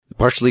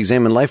Partially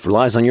Examined Life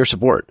relies on your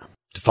support.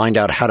 To find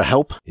out how to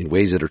help in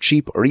ways that are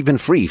cheap or even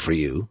free for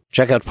you,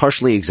 check out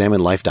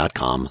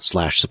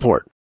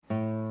partiallyexaminedlife.com/support.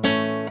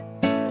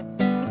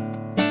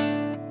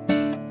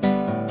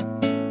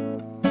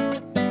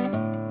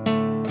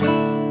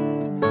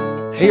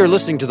 Hey, you're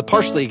listening to the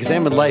Partially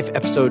Examined Life,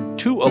 episode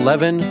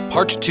 211,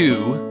 part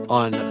 2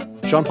 on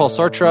Jean-Paul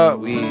Sartre.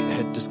 We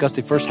had discussed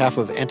the first half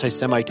of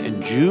Anti-Semite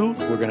and Jew.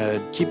 We're going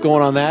to keep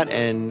going on that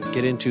and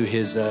get into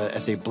his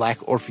essay Black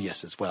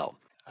Orpheus as well.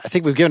 I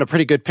think we've given a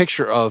pretty good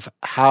picture of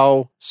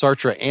how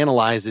Sartre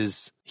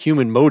analyzes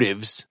human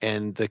motives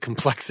and the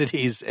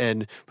complexities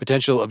and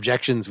potential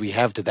objections we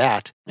have to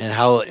that, and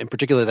how in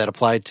particular that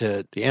applied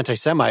to the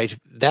anti-Semite.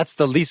 That's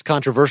the least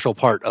controversial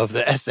part of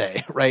the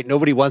essay, right?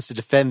 Nobody wants to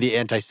defend the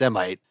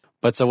anti-Semite.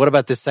 But so what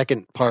about this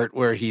second part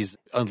where he's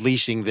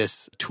unleashing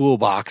this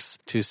toolbox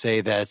to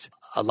say that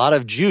a lot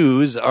of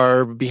Jews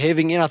are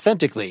behaving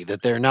inauthentically,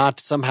 that they're not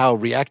somehow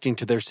reacting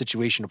to their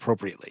situation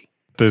appropriately?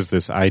 There's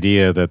this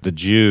idea that the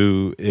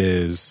Jew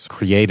is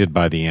created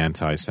by the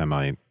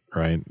anti-Semite,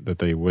 right? That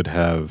they would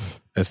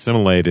have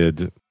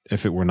assimilated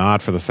if it were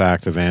not for the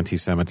fact of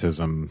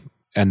anti-Semitism,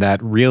 and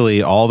that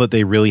really all that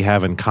they really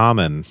have in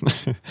common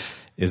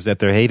is that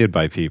they're hated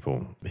by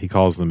people. He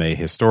calls them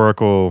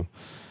ahistorical,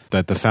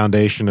 that the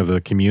foundation of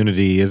the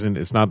community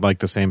it's not like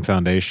the same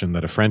foundation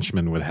that a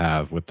Frenchman would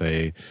have with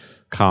a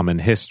common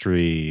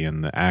history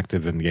and the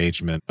active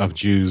engagement of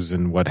Jews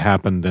and what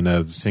happened in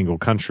a single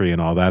country and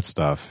all that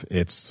stuff.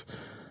 It's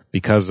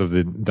because of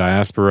the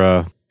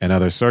diaspora and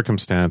other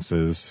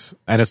circumstances,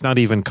 and it's not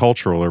even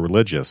cultural or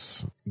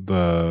religious.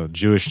 The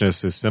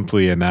Jewishness is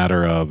simply a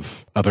matter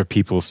of other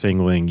people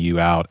singling you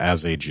out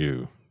as a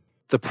Jew.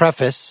 The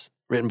preface,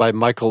 written by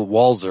Michael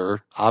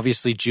Walzer,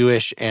 obviously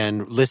Jewish,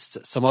 and lists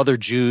some other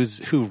Jews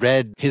who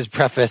read his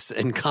preface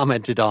and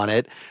commented on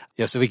it.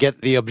 So we get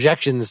the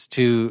objections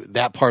to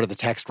that part of the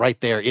text right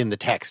there in the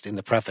text, in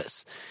the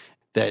preface,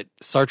 that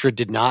Sartre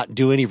did not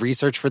do any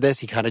research for this.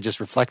 He kind of just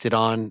reflected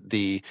on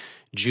the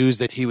Jews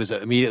that he was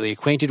immediately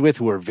acquainted with,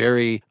 who were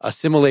very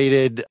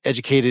assimilated,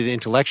 educated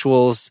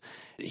intellectuals.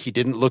 He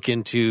didn't look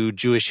into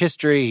Jewish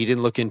history. He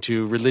didn't look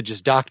into religious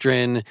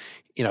doctrine.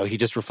 He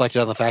just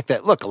reflected on the fact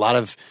that, look, a lot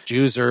of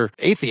Jews are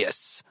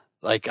atheists.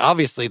 Like,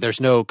 obviously, there's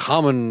no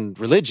common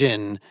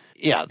religion.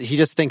 Yeah, he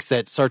just thinks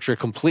that Sartre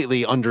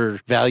completely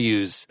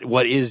undervalues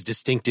what is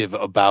distinctive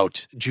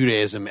about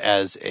Judaism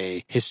as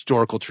a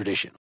historical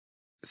tradition.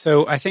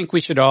 So I think we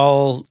should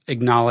all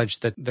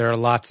acknowledge that there are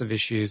lots of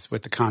issues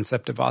with the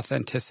concept of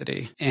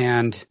authenticity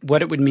and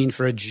what it would mean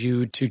for a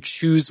Jew to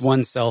choose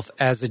oneself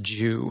as a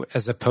Jew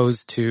as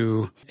opposed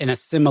to an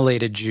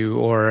assimilated Jew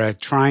or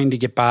trying to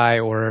get by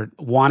or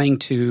wanting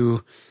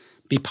to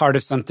be part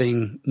of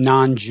something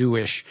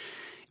non-Jewish.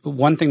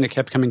 One thing that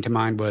kept coming to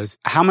mind was,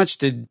 how much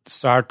did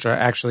Sartre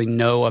actually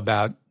know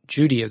about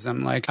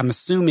Judaism? Like, I'm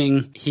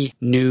assuming he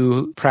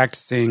knew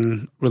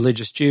practicing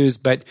religious Jews,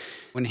 but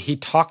when he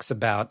talks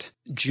about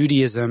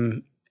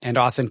Judaism and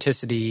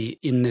authenticity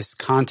in this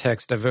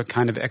context of a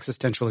kind of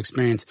existential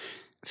experience,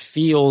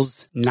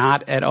 feels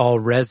not at all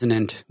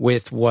resonant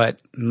with what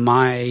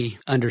my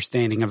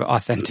understanding of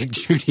authentic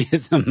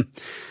Judaism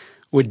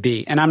would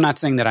be. And I'm not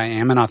saying that I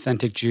am an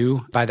authentic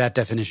Jew by that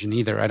definition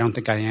either. I don't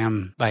think I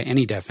am by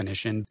any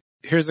definition.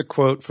 Here's a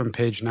quote from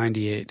page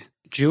 98.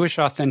 Jewish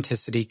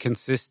authenticity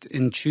consists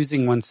in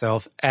choosing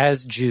oneself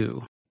as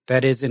Jew,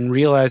 that is, in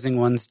realizing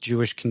one's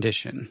Jewish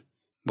condition,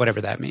 whatever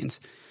that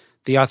means.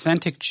 The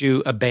authentic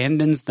Jew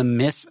abandons the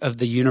myth of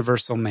the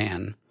universal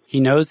man. He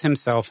knows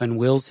himself and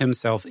wills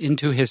himself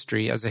into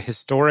history as a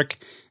historic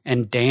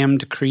and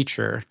damned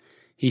creature.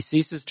 He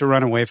ceases to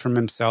run away from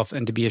himself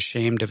and to be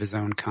ashamed of his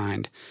own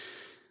kind.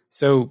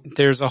 So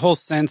there's a whole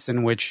sense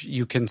in which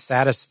you can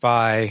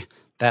satisfy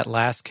that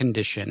last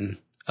condition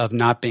of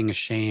not being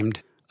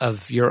ashamed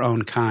of your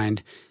own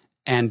kind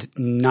and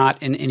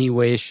not in any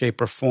way, shape,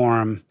 or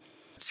form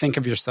think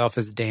of yourself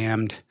as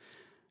damned.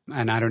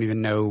 And I don't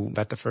even know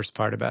about the first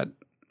part about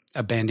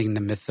abandoning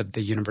the myth of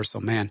the universal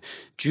man.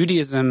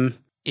 Judaism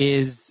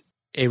is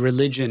a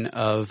religion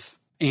of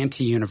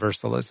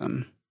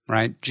anti-universalism,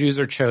 right? Jews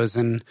are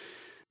chosen.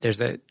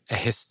 There's a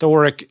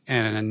historic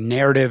and a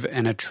narrative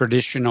and a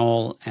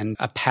traditional and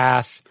a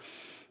path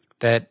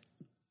that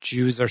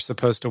Jews are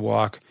supposed to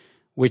walk,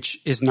 which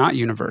is not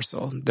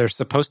universal. They're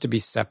supposed to be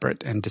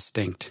separate and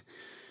distinct.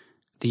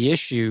 The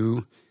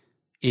issue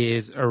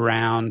is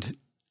around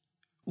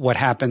what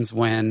happens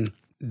when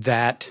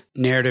that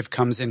narrative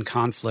comes in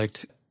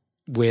conflict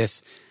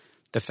with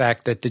the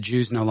fact that the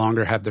Jews no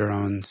longer have their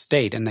own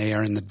state and they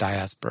are in the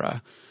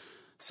diaspora.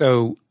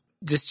 So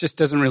this just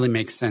doesn't really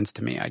make sense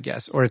to me, I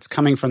guess. Or it's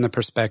coming from the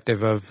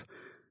perspective of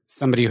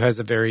somebody who has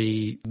a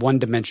very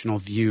one-dimensional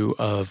view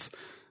of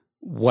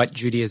what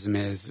Judaism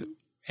is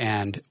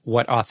and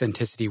what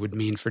authenticity would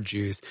mean for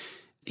Jews.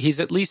 He's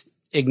at least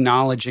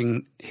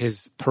acknowledging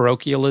his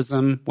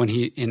parochialism when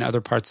he, in other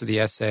parts of the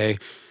essay,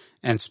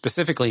 and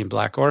specifically in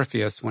Black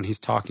Orpheus, when he's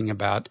talking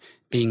about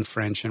being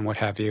French and what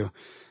have you.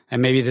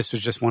 And maybe this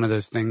was just one of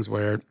those things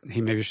where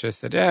he maybe should have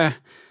said,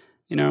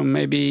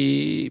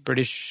 maybe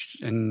British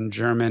and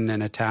German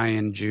and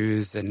Italian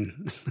Jews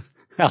and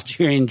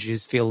Algerian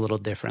Jews feel a little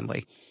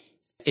differently.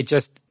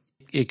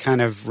 It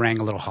kind of rang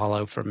a little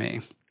hollow for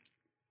me.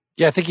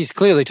 Yeah, I think he's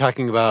clearly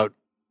talking about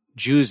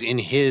Jews in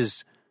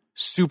his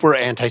super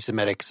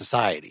anti-Semitic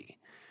society.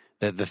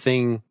 That the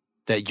thing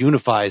that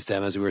unifies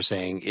them, as we were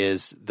saying,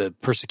 is the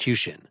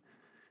persecution.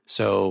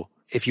 So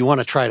if you want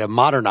to try to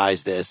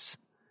modernize this,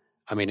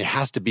 it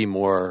has to be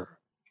more,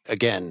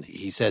 again,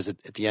 he says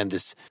at the end,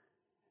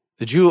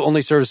 the Jew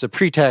only serves as a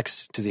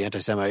pretext to the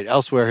anti-Semite.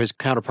 Elsewhere, his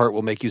counterpart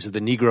will make use of the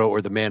Negro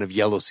or the man of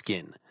yellow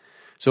skin.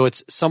 So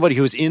it's somebody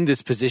who is in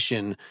this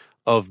position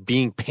of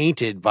being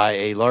painted by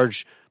a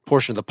large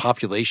portion of the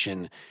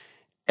population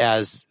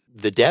as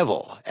the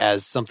devil,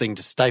 as something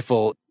to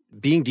stifle,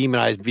 being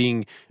demonized,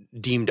 being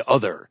deemed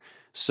other.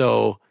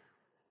 So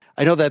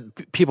I know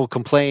that people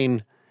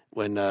complain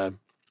when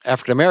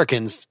African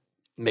Americans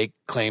make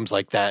claims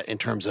like that in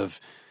terms of,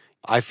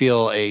 I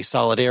feel a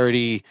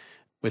solidarity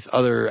with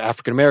other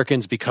African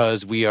Americans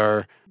because we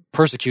are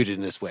persecuted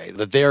in this way,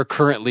 that they're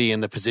currently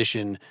in the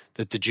position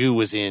that the Jew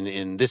was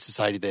in this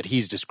society that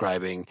he's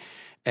describing.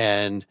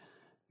 And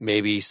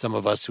maybe some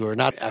of us who are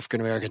not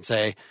African American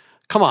say,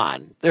 come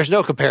on, there's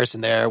no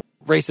comparison there.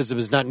 Racism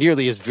is not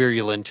nearly as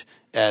virulent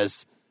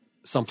as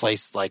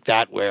someplace like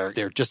that where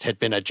there just had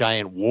been a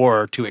giant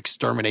war to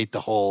exterminate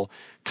the whole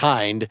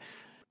kind.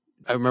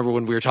 I remember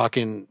when we were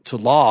talking to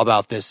Law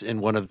about this in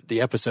one of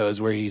the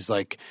episodes where he's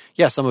like,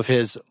 yeah, some of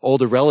his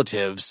older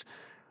relatives,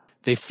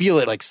 they feel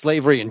it like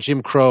slavery and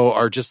Jim Crow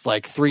are just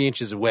like 3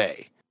 inches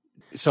away.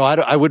 So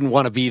I wouldn't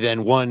want to be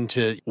then one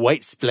to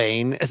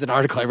white-splain, as an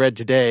article I read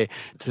today,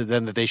 to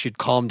them that they should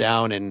calm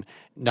down and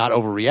not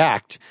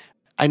overreact.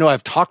 I know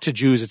I've talked to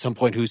Jews at some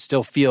point who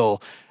still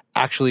feel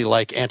actually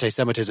like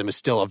anti-Semitism is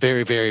still a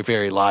very, very,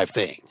 very live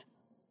thing.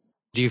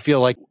 Do you feel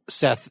like,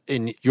 Seth,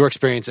 in your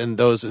experience and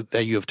those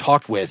that you have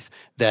talked with,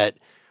 that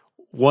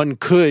one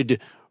could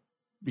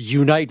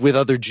unite with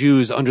other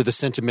Jews under the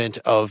sentiment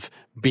of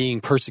being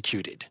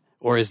persecuted?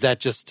 Or is that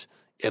just,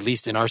 at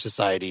least in our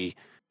society,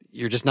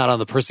 you're just not on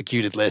the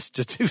persecuted list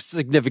to a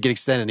significant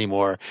extent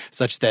anymore,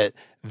 such that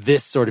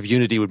this sort of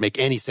unity would make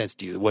any sense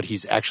to you? What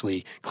he's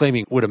actually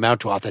claiming would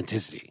amount to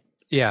authenticity.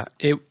 Yeah,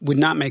 it would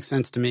not make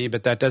sense to me,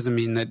 but that doesn't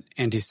mean that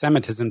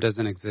anti-Semitism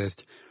doesn't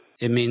exist.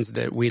 It means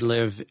that we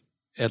live,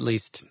 at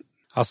least,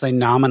 I'll say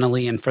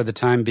nominally and for the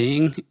time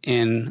being,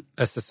 in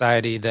a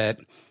society that,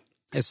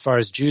 as far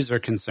as Jews are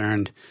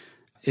concerned,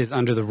 is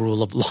under the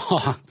rule of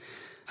law.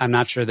 I'm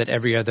not sure that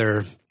every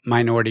other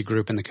minority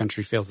group in the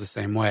country feels the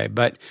same way,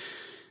 but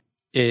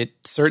it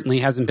certainly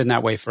hasn't been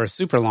that way for a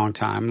super long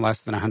time,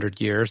 less than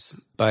 100 years.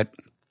 But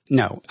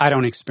no, I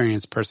don't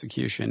experience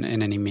persecution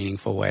in any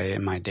meaningful way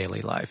in my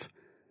daily life.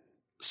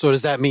 So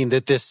does that mean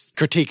that this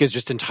critique is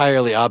just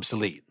entirely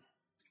obsolete?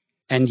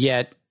 And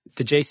yet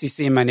the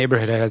JCC in my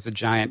neighborhood has a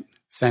giant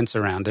fence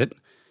around it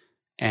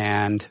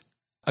and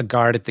a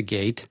guard at the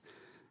gate.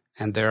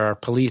 And there are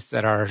police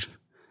at our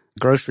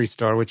grocery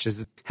store, which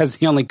has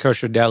the only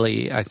kosher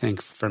deli, I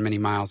think, for many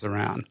miles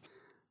around.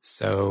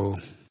 So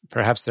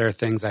perhaps there are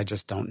things I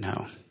just don't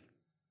know.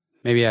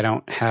 Maybe I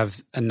don't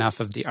have enough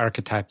of the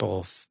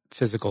archetypal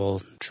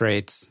physical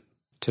traits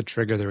to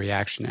trigger the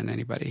reaction in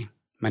anybody.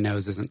 My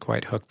nose isn't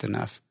quite hooked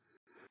enough.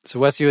 So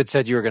Wes, you had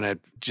said you were going to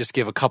just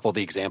give a couple of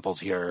the examples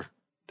here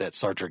that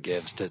Sartre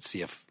gives to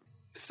see if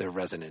they're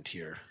resonant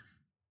here.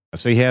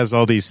 So he has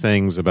all these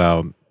things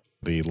about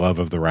the love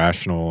of the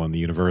rational and the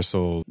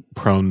universal,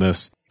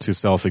 proneness to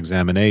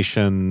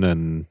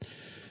self-examination,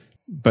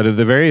 but at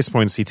the various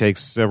points he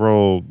takes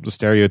several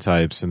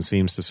stereotypes and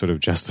seems to sort of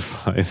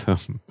justify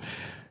them,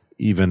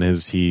 even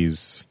as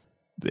he's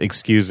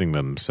excusing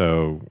them.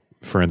 So,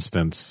 for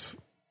instance,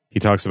 he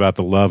talks about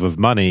the love of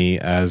money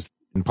as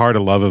in part a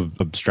love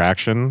of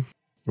abstraction,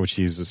 which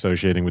he's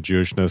associating with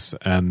Jewishness,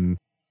 and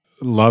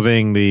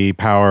loving the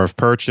power of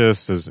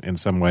purchase as in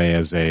some way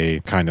as a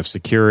kind of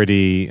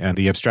security, and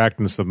the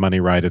abstractness of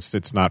money, right?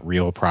 It's not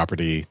real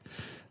property,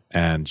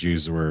 and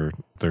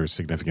there's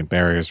significant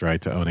barriers, right,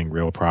 to owning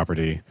real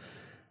property.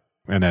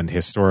 And then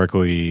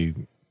historically,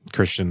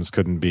 Christians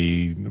couldn't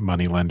be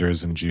money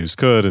lenders and Jews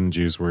could, and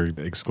Jews were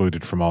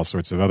excluded from all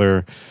sorts of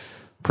other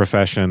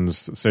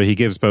professions. So he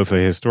gives both a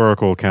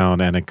historical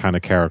account and a kind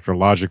of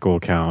characterological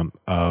account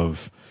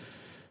of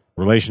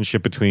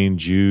relationship between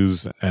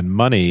Jews and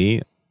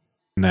money.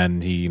 And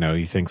then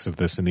he thinks of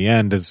this in the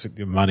end as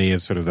money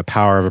as sort of the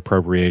power of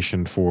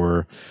appropriation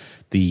for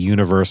the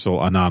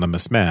universal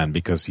anonymous man,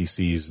 because he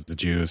sees the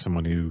Jew as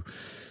someone who,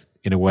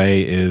 in a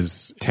way,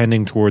 is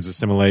tending towards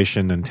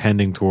assimilation and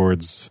tending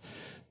towards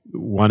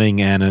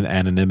wanting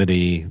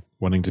anonymity,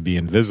 wanting to be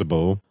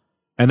invisible.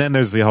 And then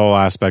there's the whole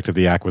aspect of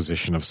the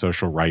acquisition of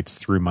social rights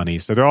through money.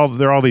 So there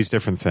are all these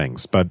different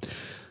things, but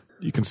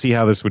you can see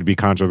how this would be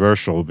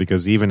controversial,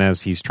 because even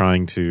as he's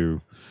trying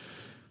to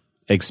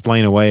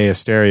explain away a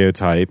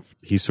stereotype,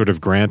 he's sort of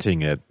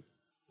granting it.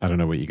 I don't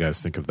know what you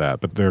guys think of that,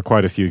 but there are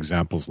quite a few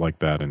examples like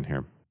that in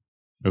here.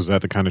 Was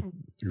that the kind of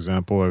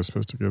example I was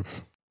supposed to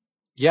give?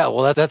 Yeah,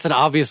 well, that's an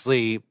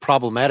obviously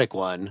problematic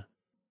one.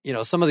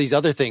 some of these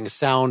other things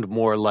sound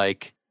more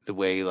like the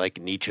way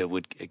like Nietzsche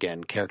would,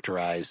 again,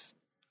 characterize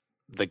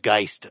the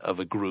Geist of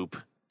a group,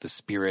 the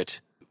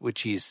spirit,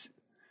 which he's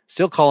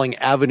still calling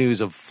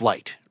avenues of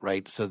flight,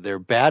 right? So they're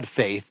bad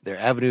faith. They're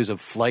avenues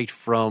of flight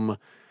from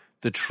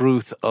the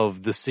truth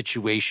of the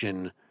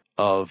situation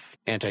of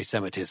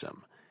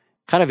anti-Semitism.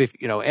 Kind of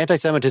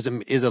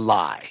anti-Semitism is a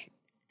lie.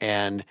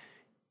 And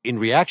in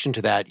reaction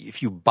to that,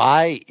 if you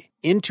buy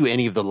into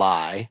any of the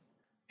lie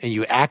and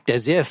you act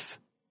as if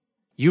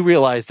you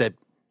realize that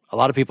a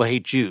lot of people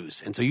hate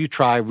Jews, and so you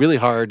try really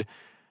hard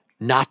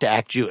not to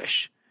act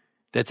Jewish.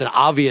 That's an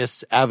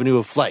obvious avenue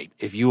of flight.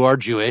 If you are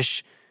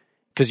Jewish,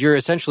 because you're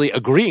essentially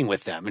agreeing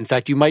with them. In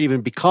fact, you might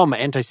even become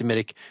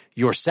anti-Semitic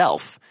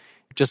yourself,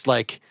 just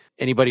like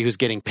anybody who's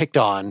getting picked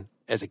on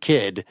as a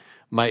kid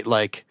might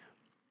like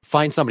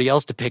find somebody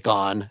else to pick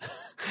on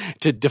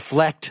to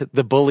deflect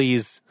the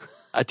bully's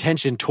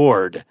attention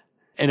toward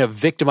and of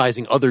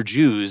victimizing other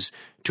Jews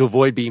to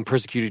avoid being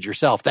persecuted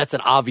yourself. That's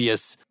an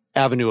obvious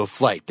avenue of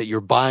flight, that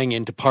you're buying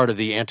into part of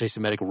the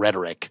anti-Semitic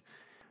rhetoric.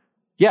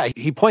 Yeah,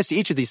 he points to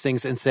each of these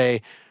things and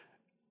say,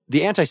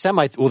 the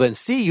anti-Semite will then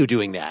see you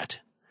doing that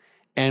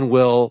and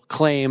will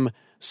claim,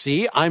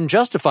 see, I'm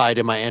justified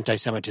in my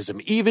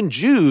anti-Semitism. Even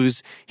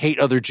Jews hate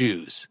other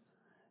Jews.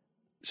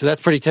 So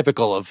that's pretty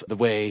typical of the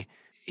way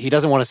he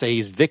doesn't want to say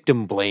he's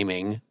victim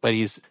blaming, but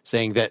he's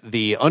saying that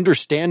the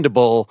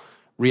understandable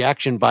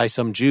reaction by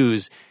some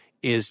Jews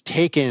is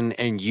taken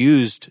and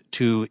used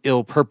to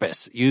ill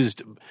purpose,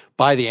 used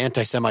by the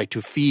anti-Semite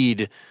to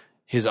feed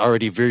his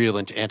already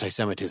virulent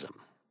anti-Semitism.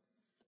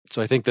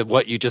 So I think that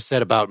what you just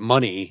said about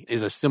money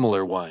is a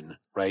similar one,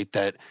 right?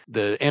 That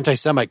the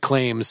anti-Semite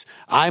claims,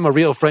 I'm a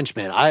real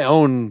Frenchman. I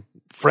own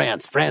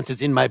France. France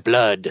is in my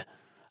blood.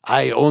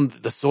 I own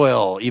the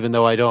soil, even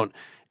though I don't.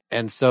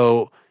 And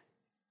so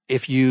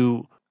if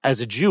you,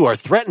 as a Jew, are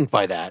threatened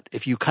by that,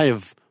 if you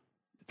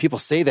people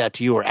say that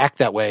to you or act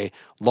that way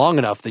long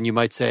enough, then you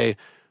might say,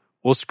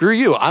 well, screw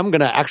you. I'm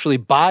going to actually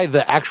buy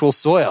the actual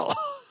soil.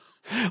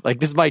 Like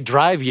this might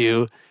drive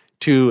you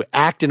to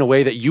act in a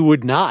way that you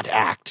would not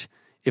act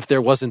if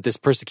there wasn't this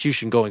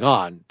persecution going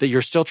on, that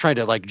you're still trying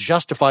to like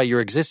justify your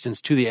existence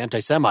to the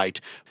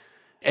anti-Semite.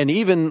 And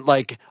even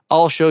like,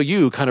 I'll show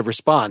you kind of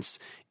response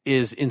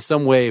is in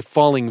some way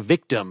falling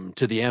victim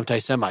to the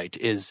anti-Semite,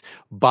 is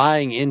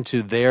buying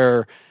into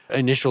their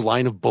initial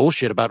line of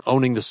bullshit about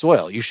owning the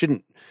soil. You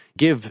shouldn't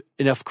give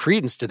enough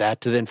credence to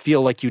that to then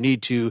feel like you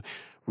need to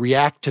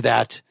react to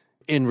that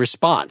in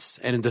response.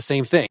 And the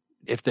same thing.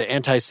 If the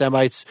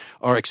anti-Semites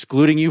are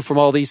excluding you from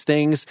all these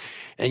things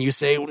and you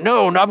say,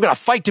 no, I'm going to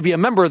fight to be a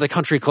member of the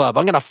country club.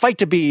 I'm going to fight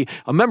to be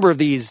a member of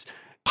these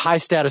high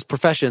status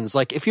professions.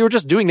 Like if you were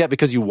just doing that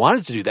because you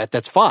wanted to do that,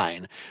 that's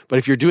fine. But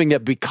if you're doing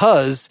that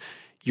because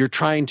you're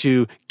trying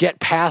to get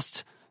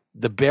past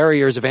the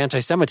barriers of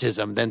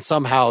anti-Semitism, then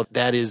somehow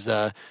that is,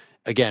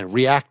 again,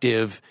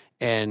 reactive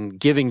and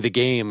giving the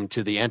game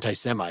to the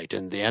anti-Semite.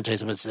 And the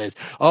anti-Semite says,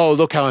 oh,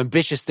 look how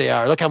ambitious they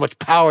are. Look how much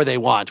power they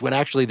want, when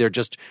actually they're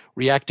just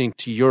reacting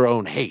to your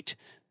own hate,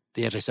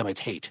 the anti-Semites'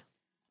 hate.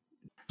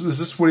 Is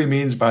this what he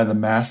means by the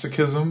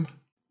masochism?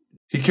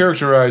 He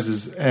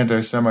characterizes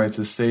anti-Semites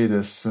as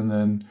sadists, and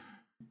then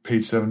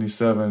page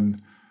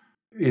 77,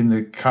 in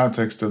the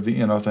context of the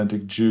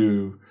inauthentic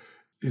Jew,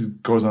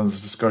 it goes on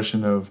this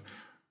discussion of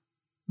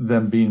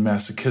them being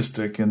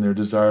masochistic in their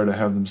desire to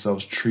have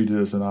themselves treated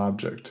as an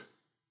object.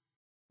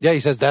 Yeah, he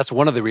says that's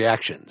one of the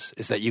reactions,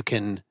 is that you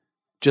can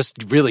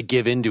just really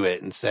give into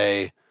it and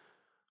say,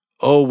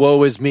 oh,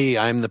 woe is me,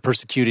 I'm the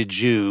persecuted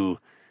Jew,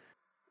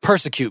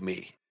 persecute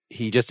me.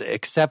 He just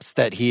accepts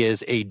that he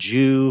is a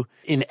Jew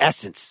in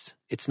essence.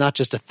 It's not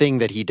just a thing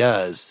that he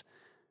does.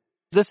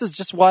 This is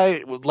just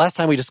why last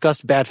time we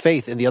discussed bad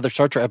faith in the other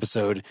Sartre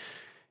episode,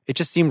 it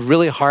just seemed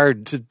really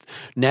hard to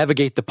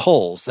navigate the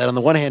poles. That on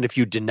the one hand, if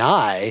you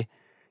deny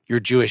your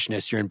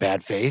Jewishness, you're in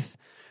bad faith.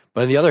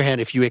 But on the other hand,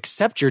 if you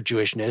accept your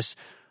Jewishness,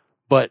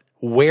 but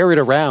wear it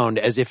around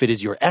as if it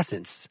is your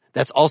essence,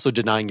 that's also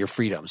denying your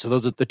freedom. So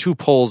those are the two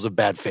poles of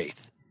bad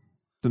faith.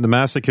 The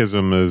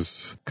masochism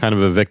is kind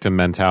of a victim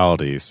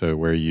mentality, so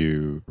where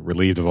you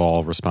relieved of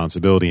all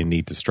responsibility and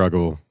need to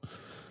struggle,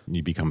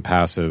 you become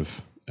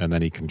passive, and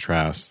then he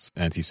contrasts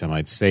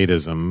anti-Semite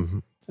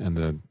sadism and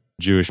the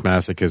Jewish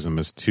masochism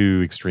as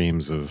two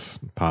extremes of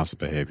passive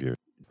behavior.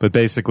 But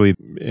basically,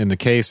 in the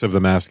case of the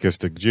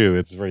masochistic Jew,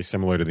 it's very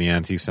similar to the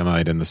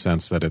anti-Semite in the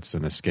sense that it's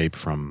an escape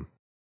from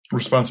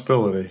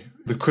responsibility.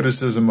 The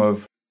criticism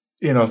of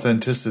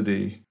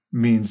inauthenticity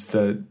means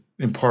that,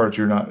 in part,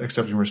 you're not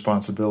accepting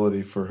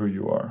responsibility for who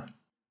you are.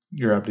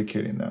 You're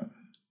abdicating that.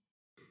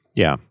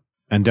 Yeah,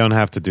 and don't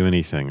have to do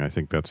anything. I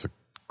think that's a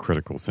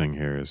critical thing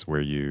here, is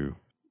where you're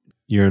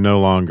no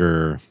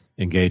longer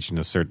engaged in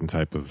a certain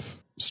type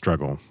of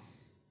struggle.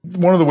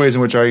 One of the ways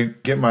in which I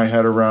get my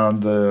head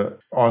around the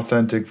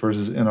authentic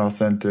versus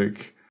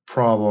inauthentic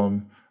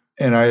problem,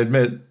 and I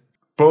admit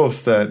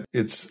both that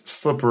it's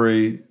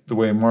slippery the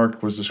way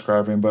Mark was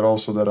describing, but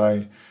also that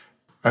I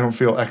don't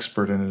feel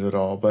expert in it at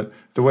all. But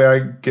the way I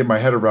get my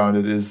head around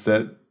it is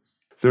that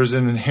there's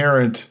an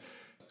inherent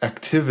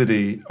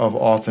activity of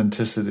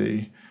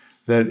authenticity,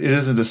 that it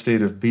isn't a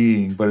state of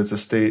being, but it's a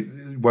state,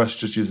 West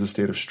just used a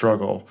state of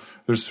struggle.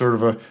 There's sort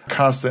of a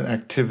constant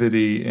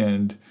activity,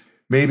 and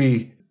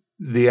maybe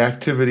the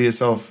activity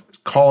itself,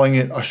 calling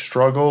it a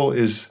struggle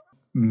is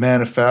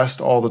manifest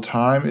all the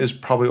time is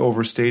probably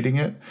overstating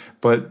it,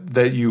 but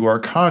that you are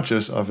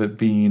conscious of it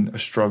being a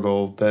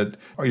struggle, that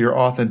your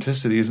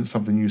authenticity isn't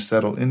something you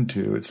settle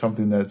into. It's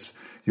something that's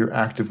you're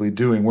actively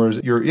doing,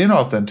 whereas your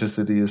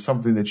inauthenticity is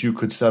something that you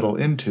could settle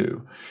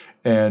into.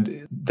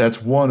 And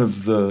that's one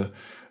of the,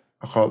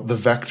 I'll call it the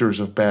vectors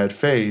of bad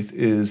faith,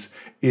 is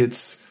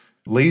its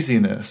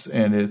laziness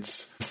and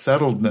its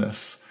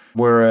settledness,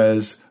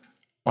 whereas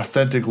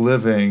authentic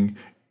living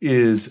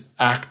is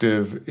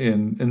active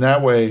in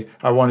that way.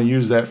 I want to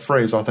use that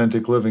phrase,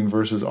 authentic living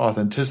versus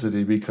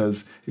authenticity,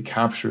 because it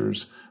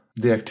captures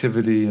the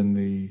activity and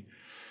the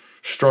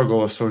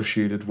struggle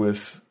associated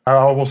with, I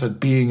almost said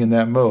being in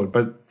that mode,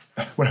 but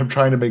when I'm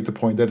trying to make the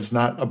point that it's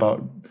not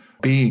about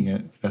being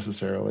it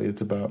necessarily, it's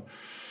about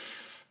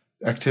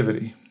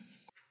activity.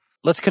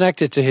 Let's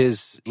connect it to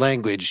his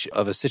language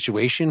of a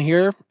situation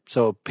here.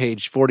 So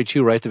page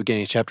 42, right at the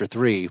beginning of chapter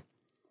 3.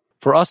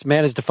 For us,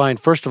 man is defined,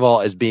 first of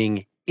all, as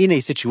being in a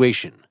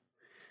situation.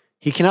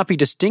 He cannot be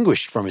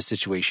distinguished from his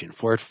situation,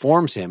 for it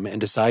forms him and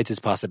decides his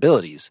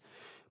possibilities.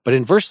 But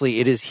inversely,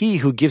 it is he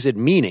who gives it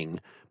meaning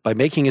by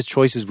making his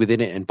choices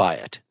within it and by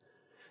it.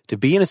 To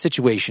be in a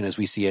situation, as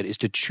we see it, is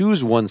to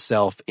choose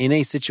oneself in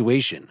a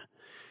situation.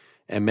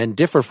 And men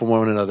differ from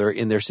one another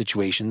in their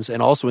situations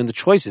and also in the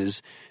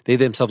choices they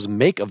themselves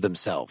make of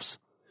themselves.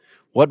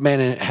 What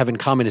men have in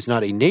common is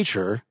not a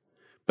nature,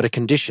 but a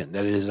condition,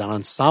 that it is an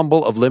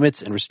ensemble of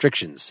limits and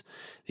restrictions,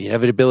 the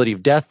inevitability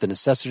of death, the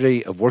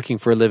necessity of working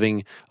for a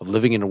living, of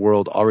living in a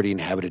world already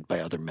inhabited by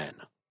other men.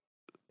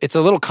 It's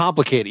a little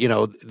complicated,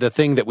 the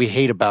thing that we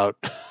hate about,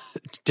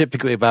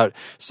 typically about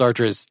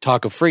Sartre's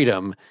talk of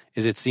freedom,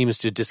 is it seems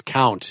to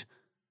discount,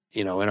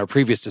 in our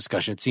previous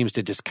discussion, it seems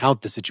to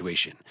discount the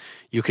situation.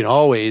 You can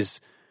always,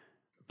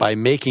 by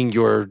making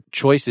your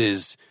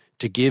choices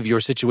to give your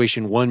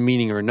situation one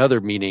meaning or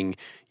another meaning,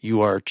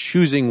 you are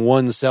choosing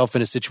oneself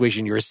in a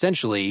situation. You're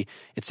essentially,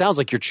 it sounds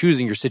like you're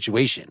choosing your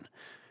situation,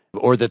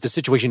 or that the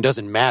situation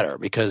doesn't matter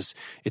because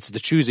it's the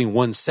choosing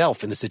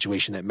oneself in the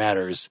situation that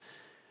matters.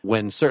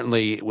 When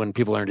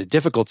people are in a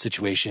difficult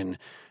situation,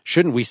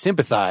 shouldn't we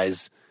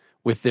sympathize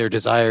with their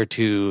desire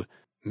to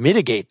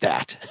mitigate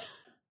that?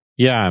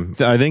 Yeah,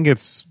 I think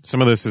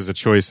some of this is a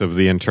choice of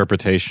the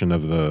interpretation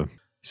of the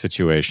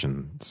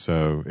situation.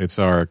 So it's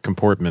our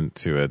comportment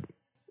to it,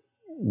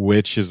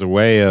 which is a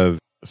way of,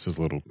 this is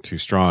a little too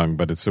strong,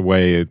 but it's a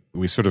way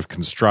we sort of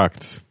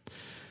construct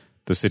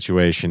the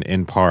situation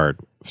in part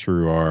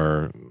through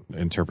our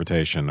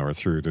interpretation or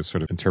through the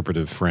sort of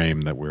interpretive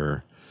frame that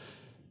we're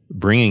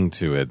bringing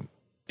to it.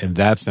 In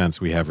that sense,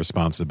 we have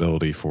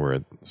responsibility for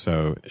it.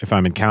 So if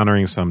I'm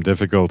encountering some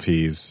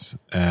difficulties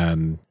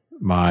and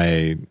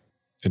my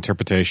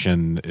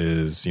interpretation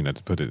is,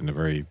 to put it in a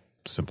very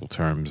simple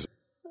terms,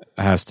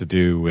 has to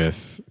do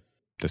with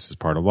this is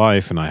part of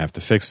life and I have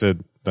to fix it,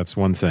 that's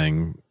one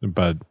thing.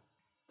 But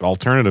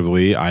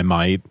alternatively, I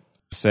might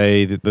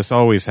say that this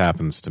always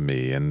happens to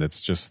me and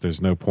it's just,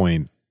 there's no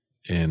point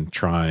in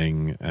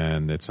trying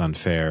and it's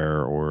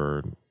unfair,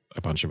 or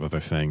a bunch of other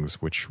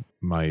things which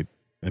might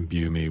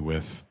imbue me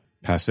with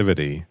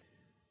passivity.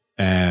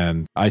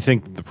 And I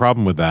think the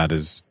problem with that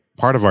is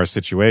part of our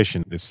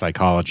situation is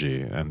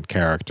psychology and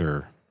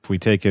character. If we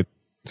take it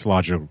to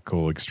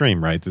logical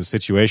extreme, right? The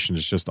situation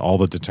is just all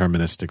the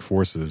deterministic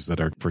forces that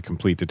are, for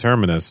complete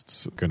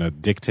determinists, going to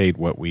dictate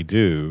what we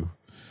do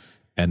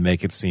and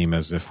make it seem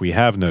as if we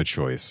have no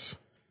choice.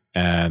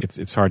 And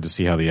it's hard to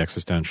see how the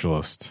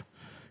existentialist,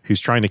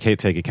 who's trying to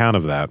take account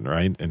of that,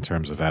 right, in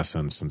terms of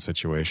essence and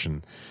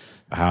situation,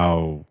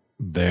 how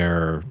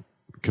their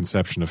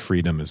conception of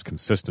freedom is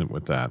consistent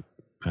with that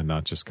and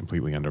not just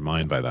completely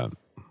undermined by that.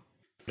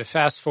 To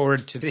fast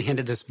forward to the end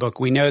of this book,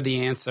 we know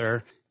the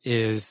answer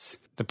is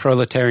the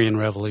proletarian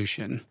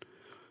revolution.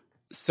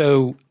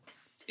 So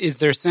is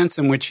there a sense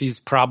in which he's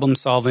problem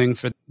solving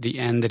for the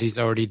end that he's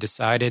already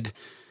decided,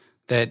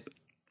 that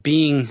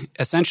being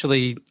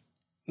essentially,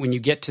 when you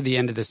get to the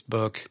end of this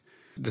book,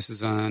 this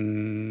is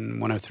on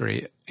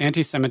 103,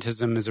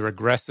 anti-Semitism is a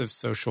regressive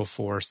social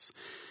force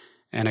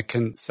and a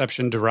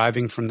conception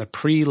deriving from the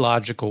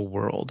pre-logical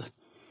world.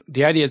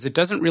 The idea is it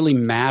doesn't really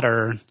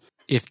matter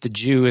if the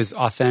Jew is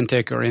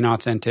authentic or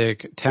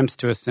inauthentic, attempts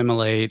to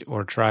assimilate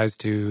or tries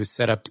to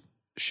set up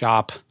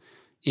shop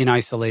in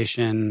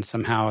isolation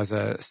somehow as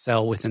a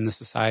cell within the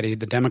society.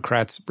 The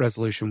Democrats'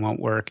 resolution won't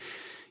work.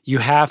 You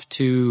have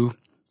to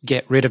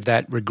get rid of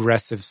that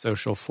regressive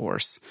social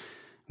force.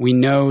 We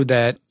know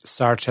that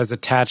Sartre has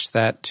attached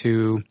that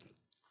to,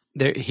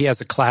 he has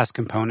a class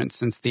component,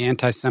 since the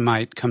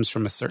anti-Semite comes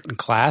from a certain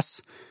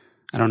class.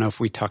 I don't know if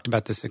we talked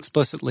about this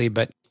explicitly,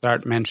 but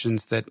Sartre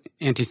mentions that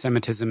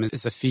anti-Semitism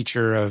is a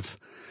feature of,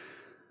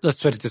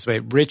 let's put it this way,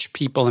 rich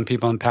people and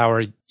people in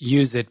power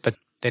use it, but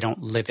they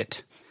don't live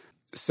it.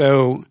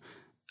 So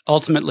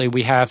ultimately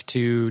we have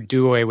to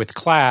do away with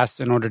class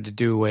in order to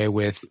do away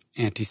with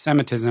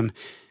anti-Semitism.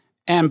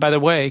 And by the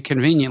way,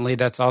 conveniently,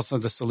 that's also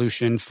the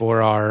solution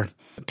for our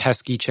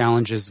pesky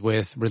challenges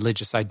with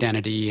religious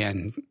identity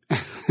and,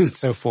 and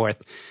so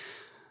forth.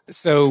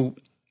 So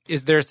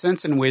is there a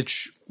sense in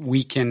which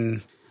we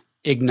can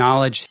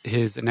acknowledge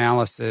his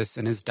analysis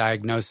and his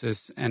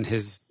diagnosis and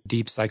his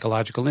deep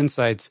psychological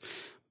insights,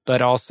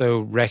 but also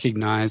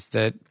recognize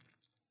that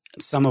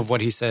some of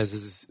what he says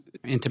is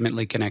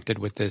intimately connected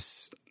with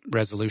this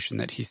resolution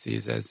that he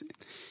sees as,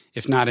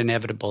 if not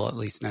inevitable, at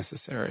least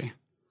necessary?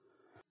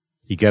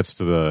 He gets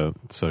to the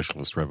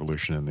socialist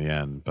revolution in the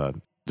end, but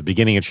the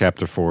beginning of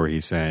chapter 4,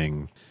 he's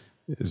saying,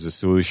 is the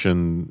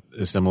solution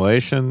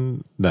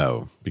assimilation?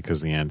 No,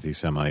 because the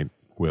anti-Semite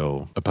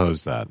will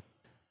oppose that.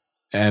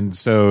 And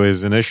so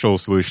his initial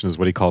solution is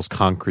what he calls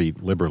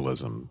concrete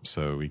liberalism.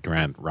 So we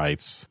grant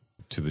rights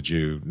to the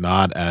Jew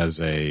not as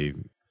a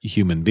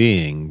human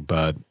being,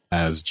 but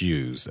as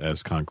Jews,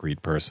 as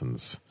concrete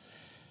persons.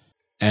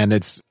 And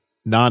it's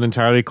not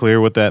entirely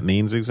clear what that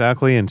means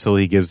exactly until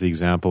he gives the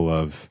example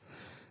of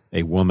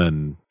a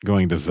woman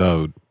going to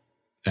vote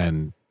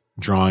and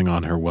drawing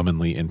on her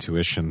womanly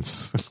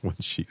intuitions when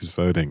she's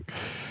voting,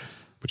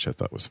 which I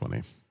thought was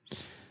funny.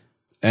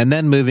 And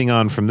then moving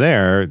on from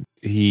there,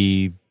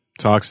 he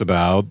talks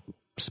about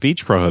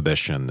speech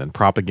prohibition and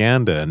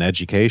propaganda and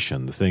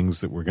education, the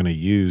things that we're going to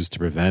use to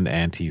prevent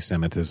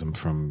anti-Semitism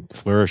from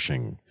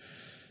flourishing.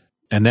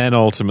 And then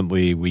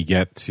ultimately we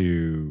get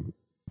to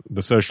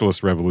the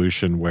socialist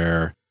revolution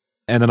where,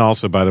 and then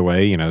also, by the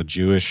way,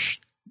 Jewish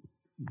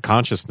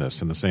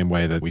consciousness, in the same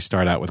way that we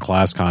start out with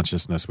class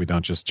consciousness, we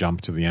don't just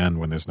jump to the end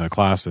when there's no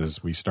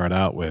classes. We start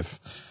out with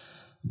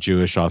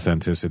Jewish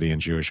authenticity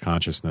and Jewish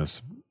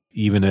consciousness,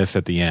 even if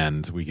at the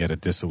end we get a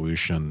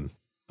dissolution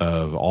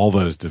of all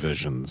those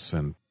divisions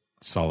and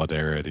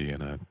solidarity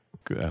in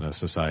a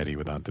society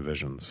without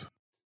divisions.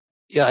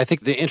 Yeah, I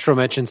think the intro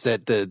mentions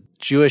that the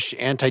Jewish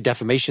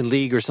Anti-Defamation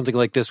League or something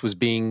like this was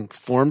being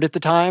formed at the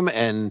time,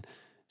 and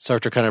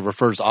Sartre kind of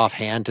refers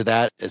offhand to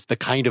that as the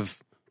kind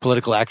of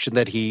political action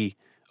that he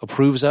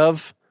approves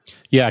of.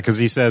 Yeah, because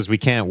he says we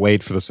can't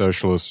wait for the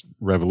socialist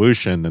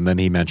revolution, and then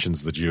he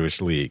mentions the Jewish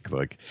League,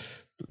 like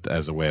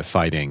as a way of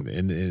fighting.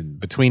 In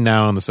between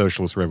now and the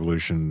socialist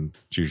revolution,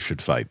 Jews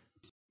should fight.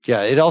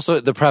 Yeah, it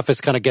also, the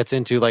preface kind of gets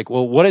into like,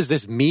 well, what does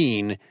this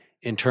mean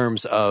in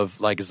terms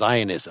of like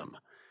Zionism?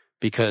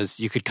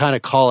 Because you could kind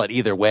of call it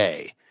either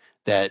way,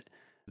 that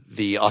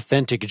the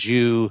authentic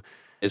Jew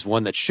is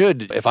one that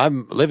should, if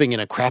I'm living in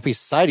a crappy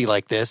society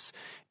like this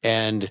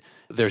and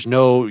there's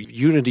no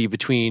unity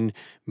between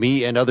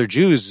me and other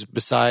Jews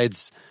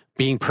besides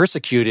being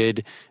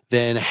persecuted,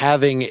 then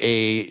having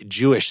a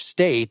Jewish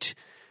state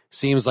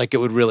seems like it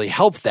would really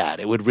help that.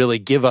 It would really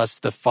give us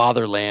the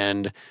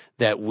fatherland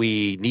that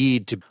we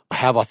need to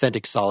have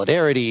authentic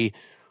solidarity.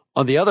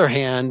 On the other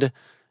hand,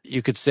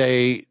 you could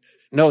say,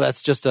 no,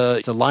 that's just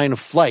it's a line of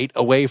flight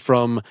away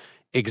from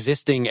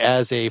existing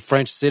as a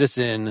French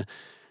citizen.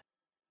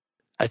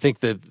 I think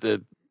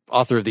the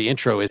author of the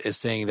intro is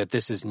saying that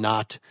this is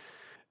not,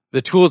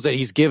 the tools that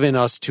he's given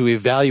us to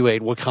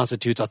evaluate what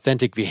constitutes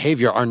authentic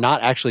behavior are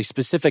not actually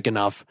specific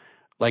enough,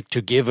 like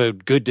to give a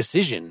good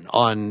decision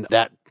on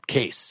that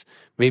case.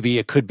 Maybe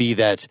it could be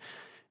that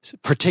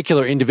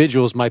particular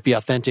individuals might be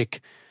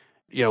authentic,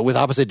 with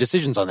opposite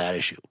decisions on that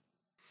issue.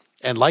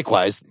 And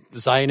likewise,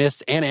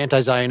 Zionists and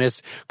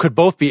anti-Zionists could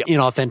both be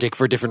inauthentic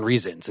for different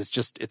reasons.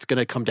 It's going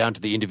to come down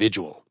to the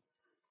individual.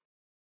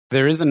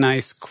 There is a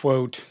nice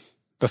quote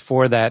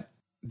before that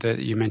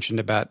you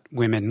mentioned about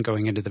women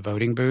going into the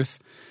voting booth.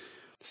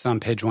 It's on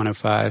page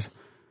 105.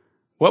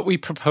 What we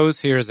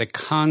propose here is a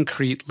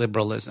concrete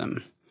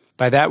liberalism.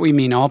 By that we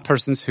mean all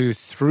persons who,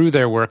 through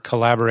their work,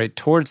 collaborate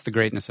towards the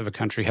greatness of a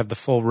country have the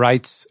full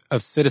rights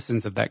of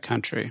citizens of that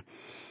country.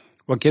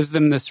 What gives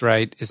them this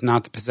right is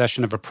not the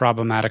possession of a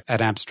problematic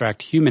and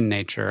abstract human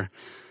nature,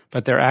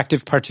 but their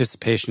active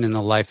participation in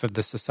the life of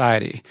the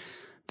society.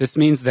 This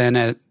means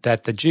then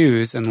that the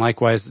Jews, and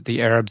likewise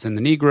the Arabs and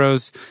the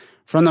Negroes,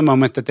 from the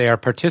moment that they are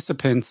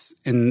participants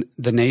in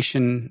the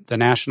nation, the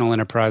national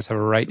enterprise, have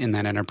a right in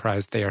that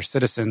enterprise. They are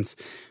citizens,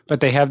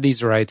 but they have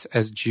these rights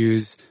as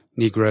Jews,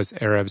 Negroes,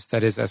 Arabs,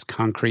 that is, as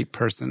concrete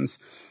persons.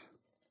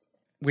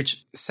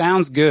 Which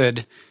sounds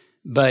good,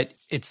 but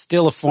it's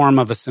still a form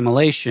of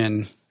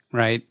assimilation,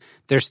 right?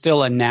 There's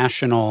still a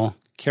national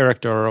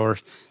character or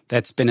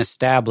that's been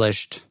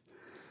established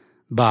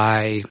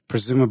by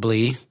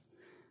presumably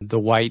the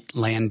white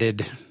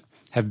landed,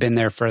 have been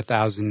there for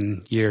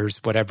 1,000 years,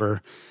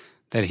 whatever,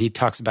 that he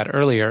talks about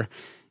earlier.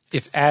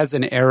 If as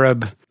an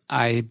Arab,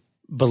 I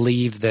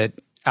believe that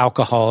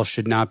alcohol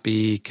should not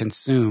be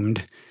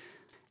consumed,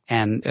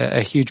 and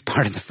a huge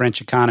part of the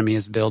French economy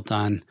is built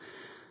on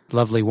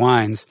lovely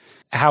wines,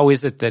 how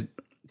is it that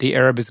the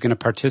Arab is going to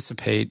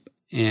participate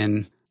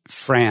in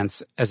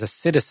France as a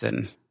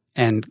citizen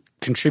and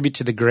contribute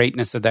to the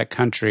greatness of that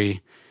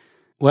country?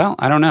 Well,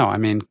 I don't know. I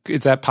mean,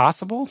 is that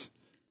possible?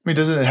 I mean,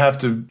 doesn't it have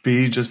to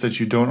be just that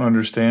you don't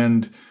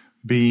understand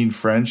being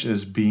French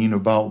as being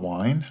about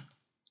wine?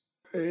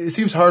 it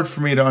seems hard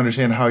for me to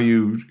understand how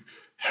you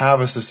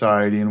have a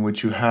society in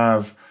which you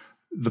have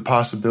the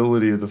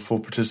possibility of the full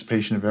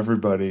participation of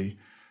everybody,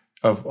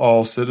 of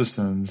all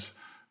citizens,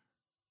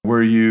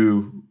 where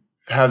you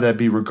have that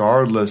be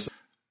regardless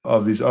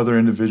of these other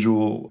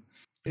individual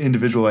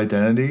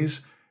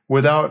identities,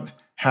 without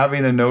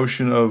having a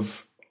notion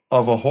of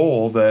a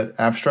whole that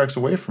abstracts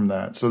away from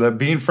that. So that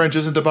being French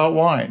isn't about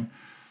wine.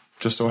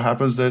 Just so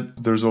happens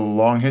that there's a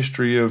long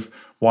history of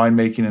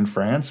winemaking in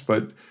France,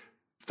 but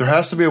there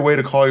has to be a way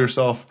to call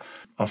yourself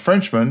a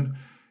Frenchman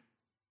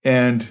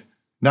and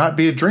not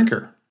be a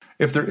drinker.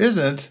 If there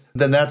isn't,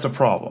 then that's a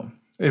problem.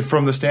 If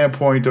from the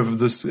standpoint of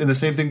this, and the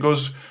same thing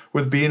goes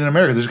with being an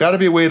American. There's got to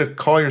be a way to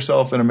call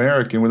yourself an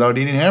American without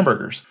eating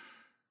hamburgers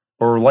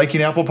or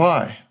liking apple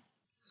pie.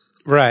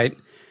 Right.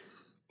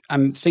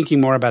 I'm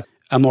thinking more about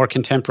a more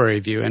contemporary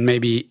view, and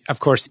maybe, of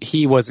course,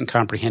 he wasn't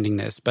comprehending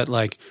this, but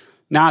like,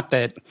 not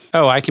that,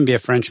 oh, I can be a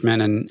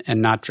Frenchman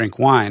and not drink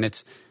wine.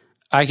 It's,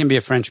 I can be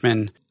a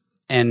Frenchman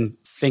and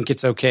think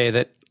it's okay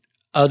that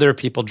other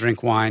people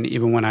drink wine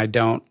even when I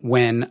don't,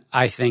 when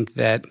I think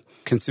that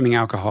consuming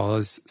alcohol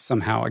is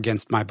somehow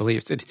against my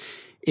beliefs.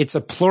 It's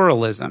a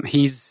pluralism.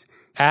 He's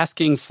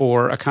asking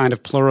for a kind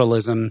of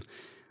pluralism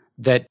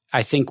that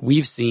I think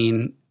we've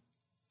seen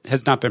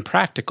has not been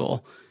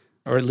practical,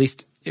 or at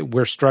least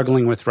we're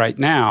struggling with right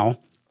now.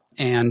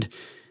 And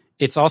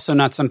it's also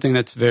not something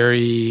that's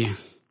we've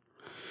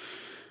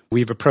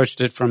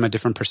approached it from a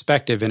different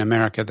perspective in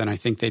America than I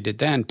think they did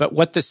then. But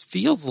what this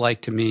feels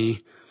like to me,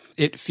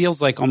 it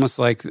feels like almost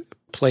like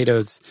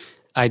Plato's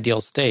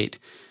ideal state.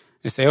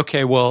 They say,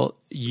 okay, well,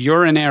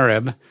 you're an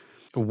Arab.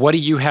 What do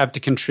you have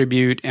to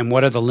contribute, and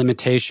what are the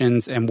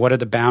limitations, and what are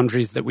the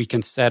boundaries that we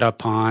can set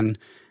upon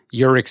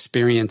your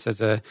experience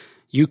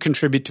you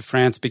contribute to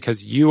France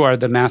because you are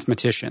the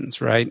mathematicians,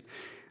 right?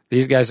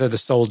 These guys are the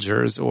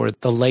soldiers or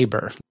the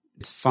labor.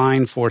 It's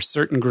fine for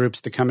certain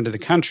groups to come into the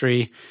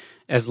country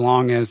as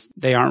long as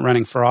they aren't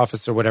running for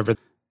office or whatever.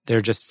 They're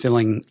just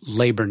filling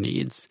labor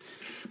needs.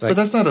 But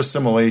that's not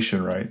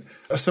assimilation, right?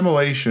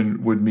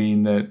 Assimilation would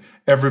mean that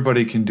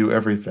everybody can do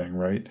everything,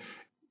 right?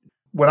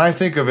 When I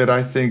think of it,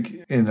 I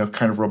think in a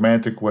kind of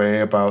romantic way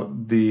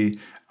about the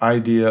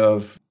idea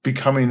of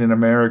becoming an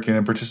American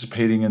and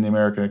participating in the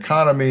American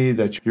economy,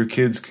 that your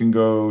kids can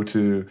go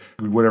to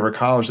whatever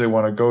college they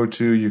want to go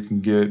to. You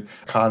can get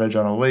a cottage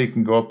on a lake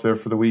and go up there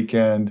for the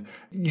weekend.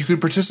 You can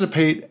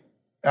participate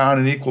on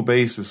an equal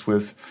basis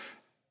with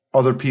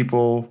other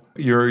people,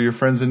 your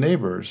friends and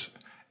neighbors,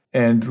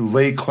 and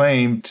lay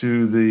claim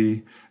to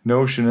the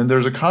notion. And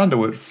there's a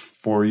conduit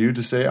for you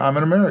to say, I'm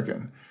an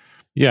American.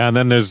 Yeah, and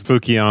then there's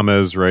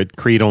Fukuyama's, right,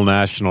 creedal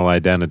national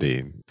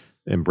identity,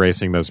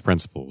 embracing those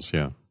principles,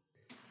 yeah.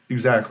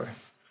 Exactly.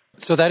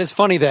 So that is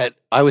funny that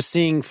I was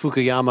seeing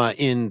Fukuyama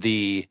in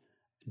the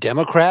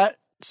Democrat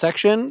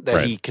section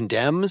that he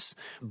condemns,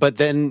 but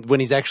then when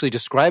he's actually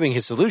describing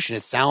his solution,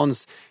 it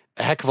sounds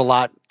a heck of a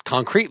lot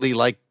concretely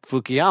like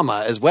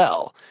Fukuyama as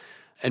well.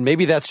 And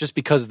maybe that's just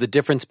because of the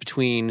difference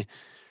between,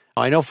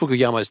 I know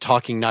Fukuyama is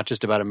talking not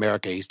just about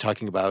America, he's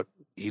talking about,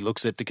 he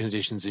looks at the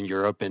conditions in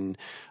Europe and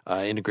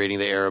integrating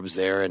the Arabs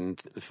there and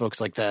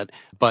folks like that,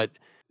 but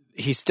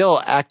he's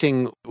still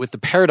acting with the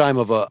paradigm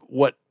of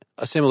what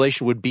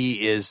assimilation would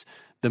be is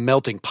the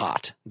melting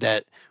pot,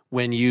 that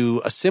when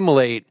you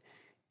assimilate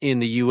in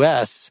the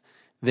U.S.,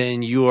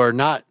 then you are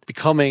not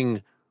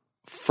becoming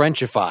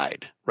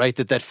Frenchified, right?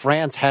 That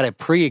France had a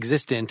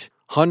pre-existent,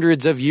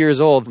 hundreds of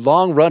years old,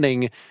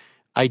 long-running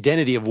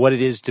identity of what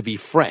it is to be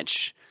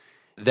French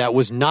that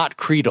was not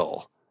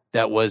creedal,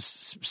 that was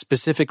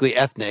specifically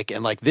ethnic.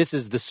 And like, this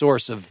is the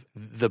source of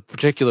the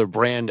particular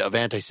brand of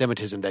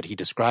anti-Semitism that he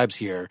describes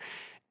here.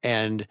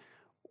 And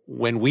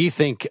when we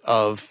think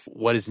of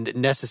what is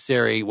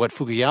necessary, what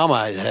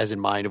Fukuyama has in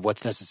mind of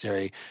what's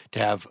necessary to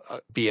have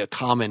be a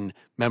common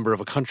member of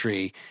a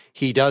country,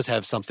 he does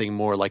have something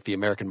more like the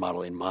American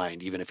model in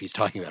mind, even if he's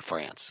talking about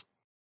France.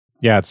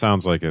 Yeah, it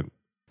sounds like it.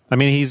 I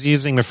mean, he's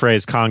using the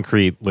phrase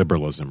concrete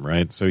liberalism,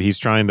 right? So he's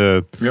trying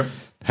to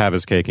have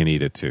his cake and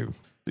eat it too.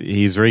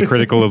 He's very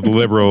critical of the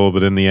liberal,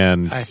 but in the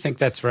end, I think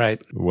that's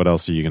right. What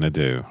else are you going to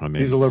do? I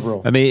mean, he's a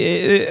liberal. I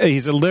mean,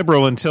 he's a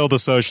liberal until the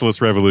socialist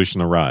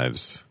revolution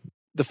arrives.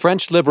 The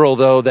French liberal,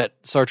 though, that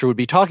Sartre would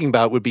be talking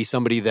about would be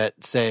somebody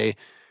that, say,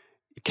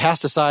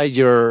 cast aside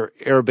your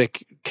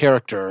Arabic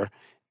character,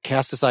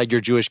 cast aside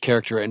your Jewish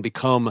character, and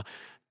become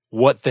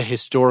what the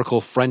historical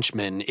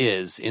Frenchman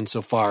is,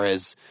 insofar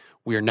as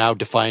we are now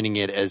defining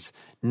it as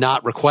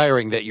not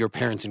requiring that your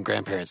parents and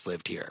grandparents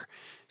lived here.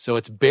 So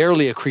it's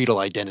barely a creedal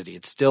identity.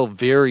 It's still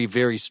very,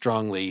 very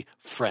strongly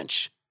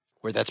French,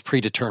 where that's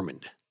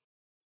predetermined.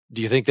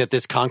 Do you think that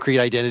this concrete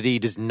identity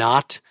does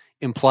not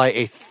imply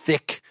a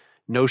thick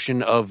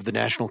notion of the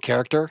national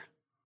character?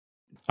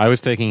 I was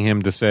taking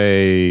him to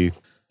say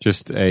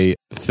just a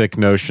thick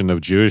notion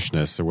of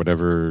Jewishness or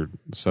whatever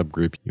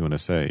subgroup you want to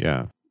say,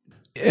 yeah.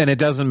 And it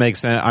doesn't make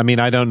sense. I mean,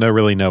 I don't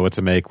really know what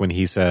to make when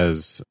he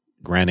says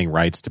granting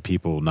rights to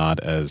people not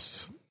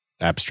as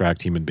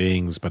abstract human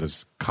beings, but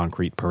as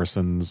concrete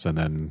persons, and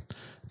then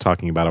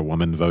talking about a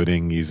woman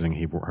voting using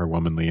her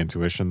womanly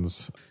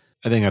intuitions.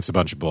 I think that's a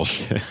bunch of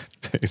bullshit,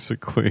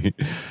 basically.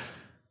 It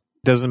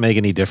doesn't make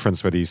any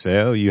difference whether you say,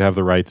 oh, you have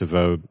the right to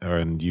vote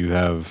and you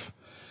have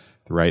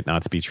the right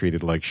not to be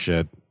treated like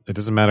shit. It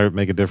doesn't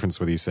make a difference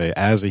whether you say,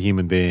 as a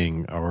human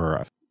being,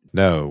 or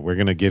no, we're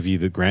going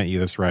to grant you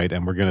this right,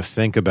 and we're going to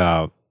think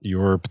about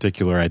your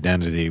particular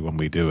identity when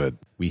we do it.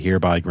 We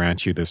hereby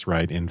grant you this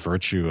right in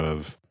virtue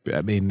of,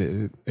 I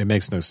mean, it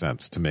makes no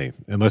sense to me,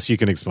 unless you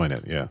can explain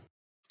it, yeah.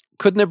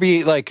 Couldn't there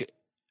be like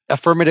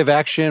affirmative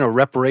action or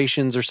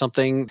reparations or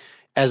something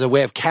as a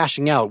way of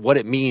cashing out what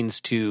it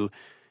means to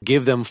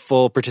give them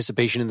full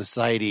participation in the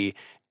society?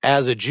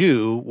 As a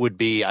Jew would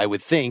be, I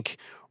would think,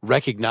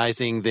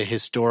 recognizing the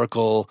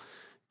historical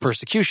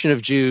persecution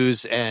of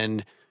Jews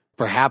and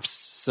perhaps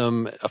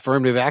some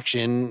affirmative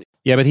action.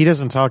 Yeah, but he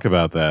doesn't talk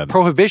about that.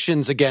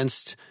 Prohibitions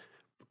against,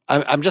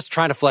 I'm just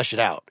trying to flesh it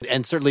out.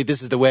 And certainly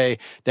this is the way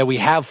that we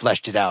have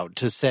fleshed it out,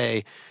 to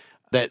say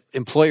that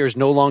employers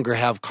no longer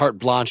have carte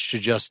blanche to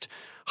just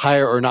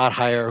hire or not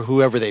hire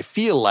whoever they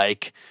feel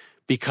like,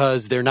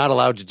 because they're not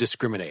allowed to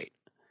discriminate.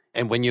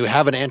 And when you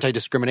have an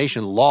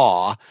anti-discrimination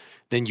law,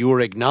 then you are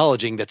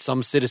acknowledging that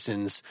some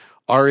citizens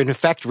are in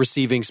effect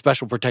receiving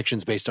special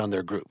protections based on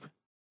their group.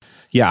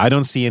 Yeah, I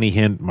don't see any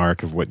hint,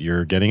 Mark, of what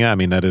you're getting at. I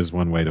mean, that is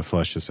one way to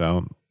flesh this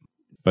out.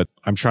 But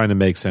I'm trying to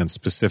make sense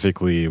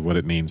specifically of what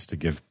it means to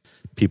give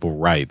people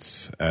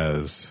rights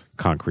as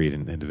concrete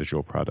and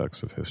individual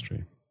products of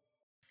history.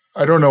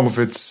 I don't know if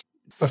it's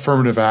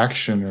affirmative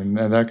action and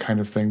that kind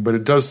of thing, but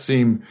it does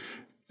seem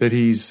that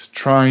he's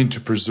trying to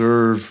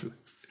preserve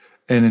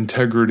an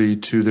integrity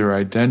to their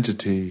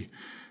identity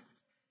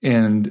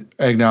and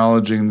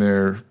acknowledging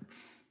their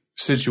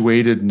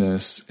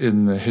situatedness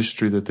in the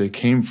history that they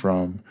came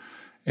from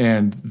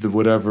and the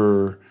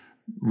whatever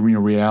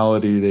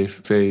reality they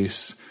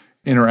face,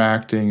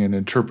 interacting and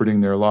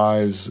interpreting their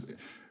lives,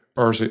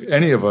 or as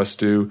any of us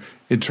do,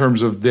 in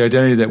terms of the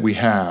identity that we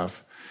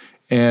have.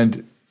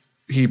 And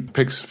he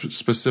picks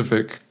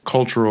specific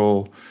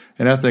cultural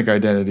and ethnic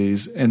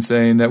identities and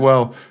saying that,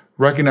 well,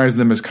 recognizing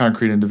them as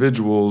concrete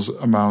individuals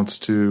amounts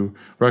to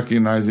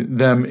recognizing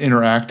them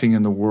interacting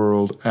in the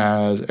world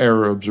as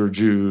Arabs or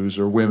Jews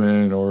or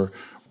women or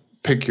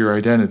pick your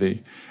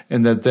identity,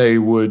 and that they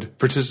would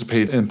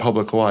participate in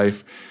public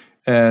life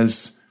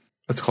as,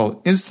 let's call it,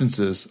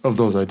 instances of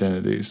those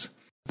identities.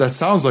 That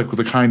sounds like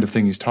the kind of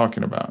thing he's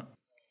talking about.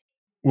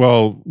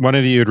 Well, one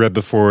of you had read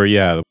before,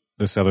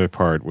 this other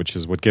part, which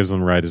is what gives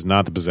them right is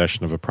not the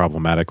possession of a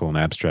problematical and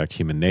abstract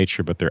human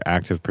nature, but their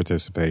active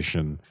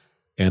participation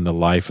in the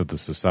life of the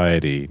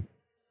society,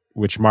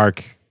 which,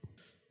 Mark,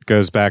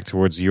 goes back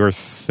towards your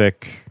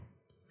thick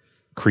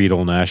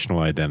creedal national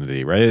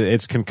identity, right?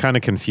 It's kind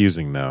of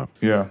confusing, though.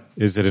 Yeah.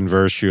 Is it in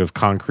virtue of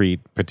concrete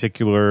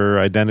particular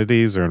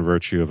identities or in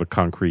virtue of a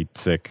concrete,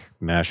 thick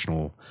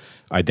national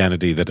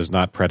identity that is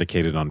not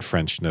predicated on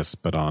Frenchness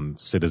but on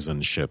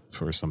citizenship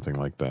or something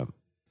like that?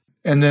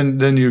 And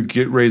then you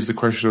raise the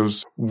question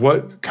of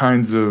what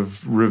kinds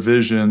of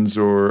revisions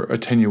or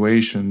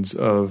attenuations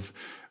of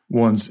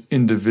one's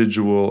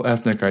individual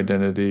ethnic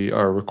identity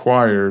are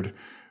required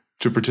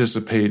to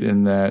participate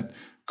in that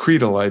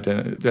creedal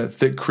identity, that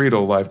thick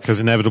creedal life. Because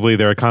inevitably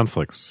there are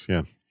conflicts,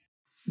 yeah.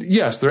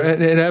 Yes, they're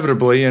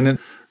inevitably. And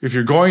if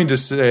you're going to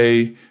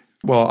say,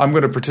 well, I'm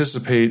going to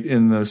participate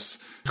in this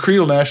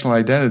creedal national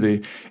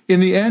identity, in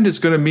the end, it's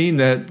going to mean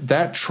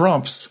that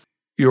trumps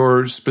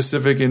your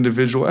specific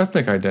individual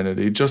ethnic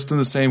identity, just in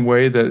the same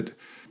way that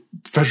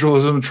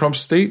federalism trumps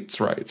states'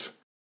 rights.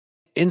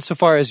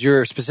 Insofar as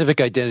your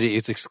specific identity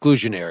is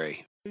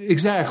exclusionary.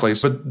 Exactly.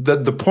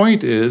 But the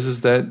point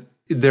is that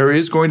there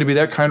is going to be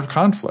that kind of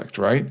conflict,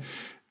 right?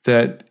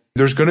 That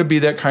there's going to be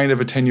that kind of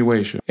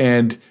attenuation.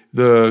 And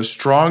the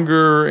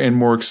stronger and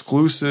more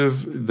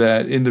exclusive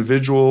that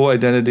individual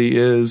identity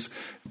is,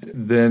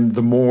 then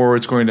the more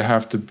it's going to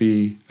have to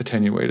be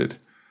attenuated.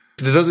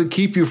 It doesn't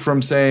keep you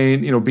from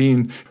saying,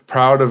 being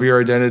proud of your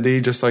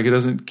identity, just like it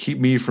doesn't keep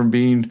me from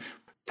being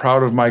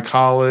proud of my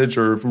college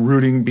or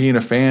being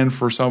a fan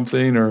for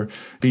something or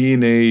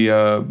being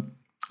a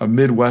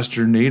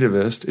Midwestern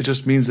nativist. It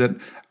just means that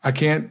I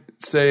can't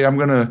say I'm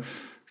going to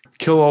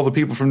kill all the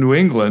people from New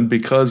England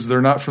because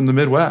they're not from the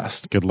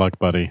Midwest. Good luck,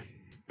 buddy.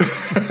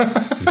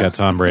 You got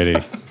Tom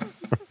Brady.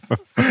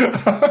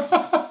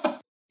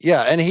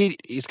 Yeah, and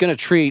he's going to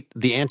treat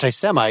the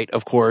anti-Semite,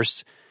 of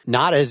course,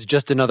 not as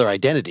just another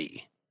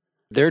identity.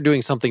 They're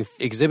doing something,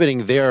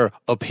 exhibiting their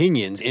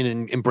opinions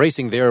in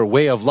embracing their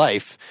way of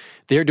life.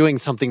 They're doing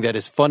something that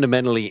is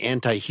fundamentally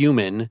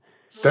anti-human.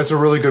 That's a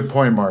really good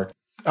point, Mark.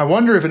 I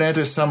wonder if an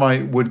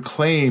anti-Semite would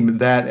claim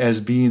that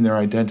as being their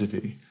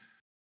identity.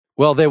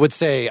 Well, they would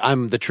say,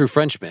 I'm the true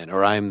Frenchman,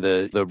 or I'm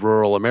the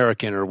rural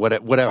American, or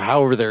whatever,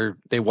 however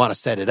they want to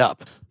set it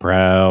up.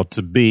 Proud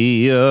to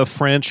be a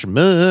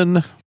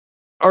Frenchman.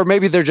 Or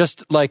maybe they're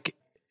just like,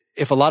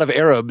 if a lot of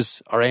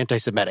Arabs are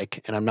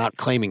anti-Semitic, and I'm not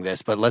claiming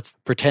this, but let's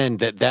pretend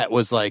that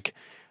was like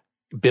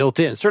built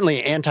in.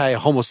 Certainly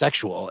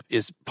anti-homosexual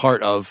is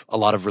part of a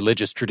lot of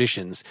religious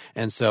traditions.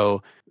 And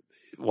so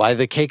why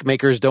the cake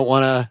makers don't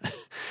want to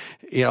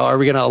Are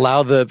we going to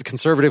allow the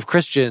conservative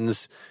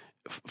Christians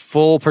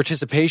full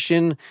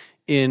participation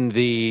in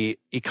the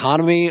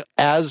economy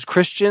as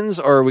Christians,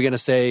 or are we going to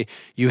say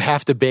you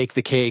have to bake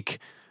the cake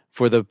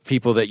for the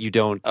people that you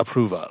don't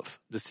approve of?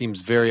 This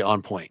seems very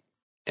on point.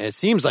 And it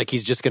seems like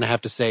he's just going to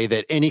have to say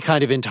that any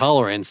kind of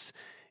intolerance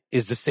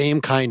is the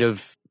same kind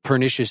of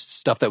pernicious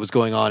stuff that was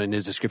going on in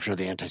his description of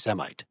the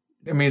anti-Semite.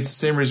 I mean, it's the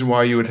same reason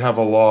why you would have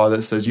a law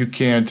that says you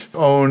can't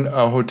own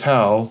a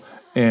hotel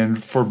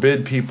and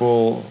forbid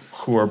people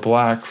who are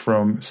black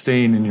from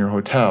staying in your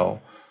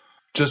hotel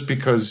just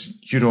because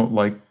you don't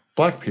like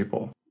black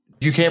people.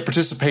 You can't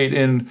participate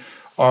in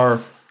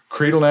our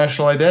creedal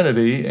national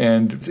identity,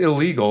 and it's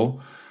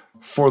illegal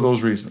for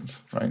those reasons,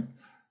 right?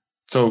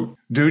 So,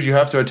 dude, you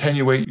have to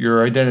attenuate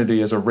your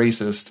identity as a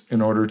racist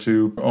in order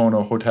to own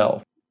a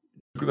hotel.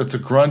 That's a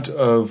grunt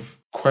of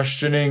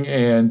questioning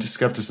and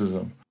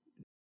skepticism.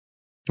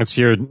 It's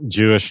your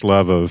Jewish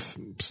love of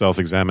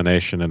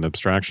self-examination and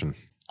abstraction.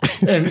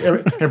 and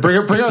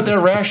bring out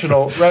that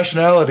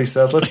rationality,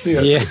 Seth. Let's see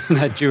it. Yeah,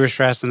 that Jewish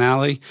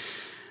rationality.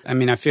 I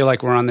mean, I feel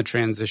like we're on the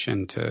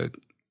transition to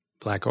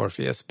Black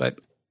Orpheus, but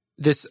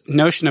this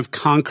notion of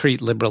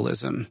concrete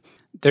liberalism,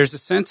 there's a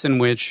sense in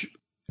which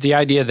the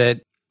idea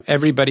that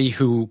everybody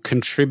who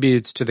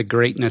contributes to the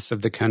greatness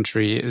of the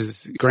country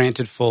is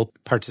granted full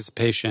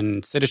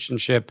participation,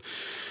 citizenship,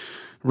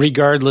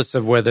 regardless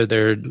of whether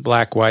they're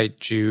black, white,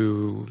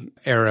 Jew,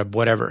 Arab,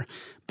 whatever.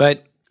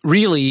 But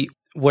really,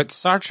 what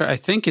Sartre, I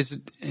think, is,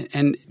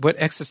 and what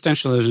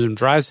existentialism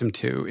drives him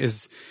to,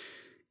 is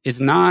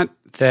not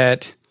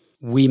that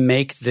we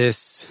make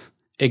this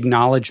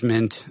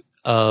acknowledgement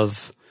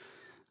of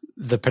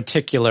the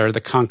particular,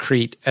 the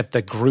concrete, at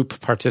the group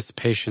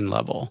participation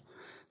level.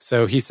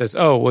 So he says,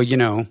 oh,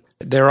 well,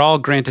 they're all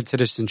granted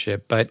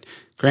citizenship, but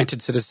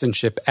granted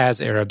citizenship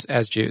as Arabs,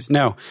 as Jews.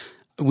 No,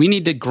 we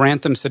need to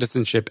grant them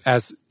citizenship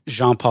as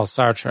Jean-Paul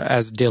Sartre,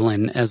 as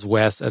Dylan, as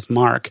Wes, as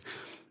Mark,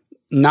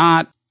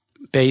 not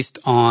based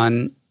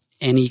on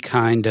any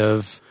kind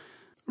of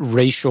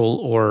racial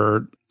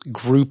or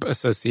group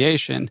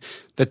association,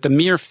 that the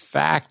mere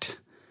fact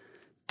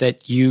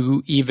that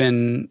you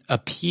even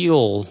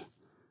appeal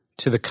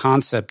to the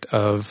concept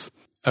of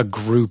a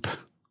group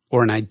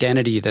or an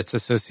identity that's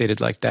associated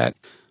like that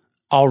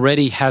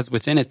already has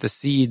within it the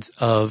seeds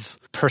of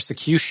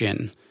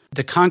persecution.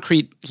 The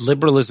concrete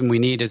liberalism we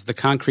need is the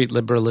concrete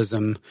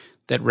liberalism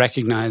that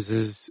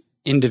recognizes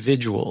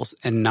individuals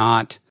and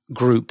not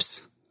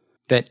groups,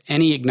 that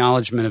any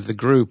acknowledgement of the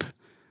group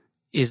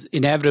is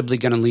inevitably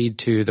going to lead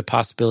to the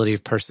possibility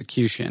of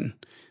persecution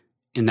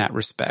in that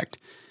respect.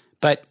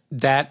 But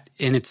that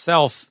in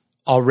itself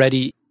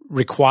already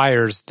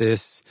requires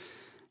this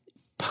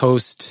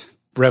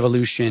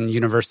post-revolution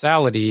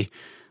universality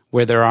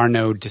where there are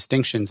no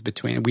distinctions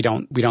between. We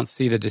don't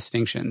see the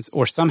distinctions.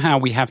 Or somehow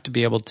we have to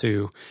be able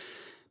to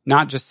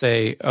not just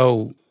say,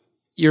 oh,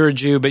 you're a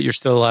Jew, but you're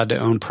still allowed to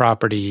own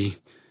property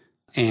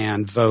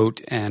and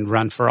vote and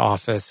run for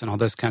office and all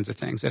those kinds of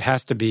things. It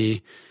has to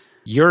be,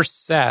 you're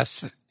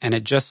Seth, and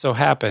it just so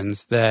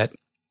happens that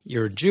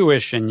you're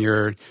Jewish and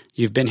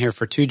you've been here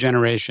for 2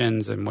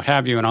 generations and what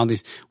have you, and all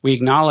these. We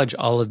acknowledge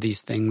all of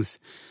these things,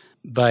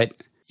 but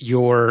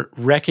your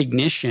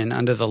recognition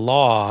under the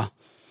law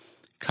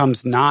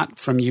comes not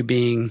from you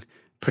being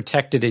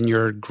protected in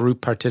your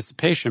group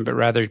participation, but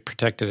rather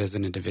protected as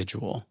an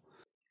individual.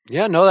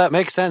 Yeah, no, that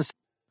makes sense.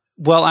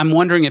 Well, I'm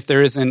wondering if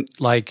there isn't,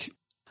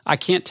 I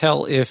can't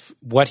tell if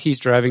what he's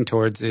driving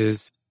towards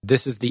is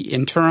this is the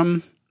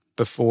interim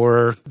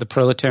before the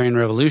proletarian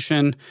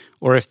revolution,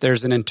 or if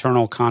there's an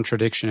internal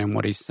contradiction in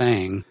what he's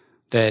saying,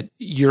 that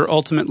you're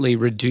ultimately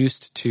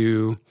reduced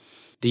to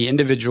the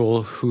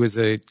individual who is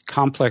a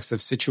complex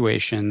of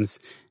situations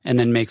and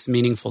then makes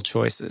meaningful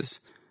choices.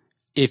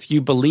 If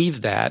you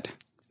believe that,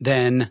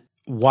 then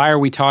why are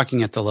we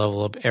talking at the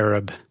level of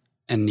Arab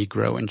and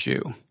Negro and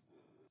Jew?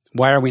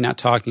 Why are we not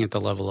talking at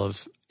the level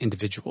of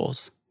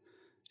individuals?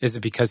 Is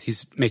it because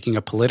he's making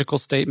a political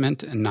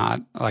statement and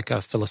not like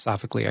a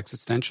philosophically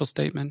existential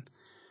statement?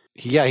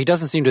 Yeah, he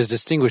doesn't seem to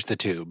distinguish the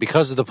two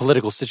because of the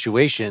political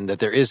situation, that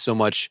there is so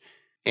much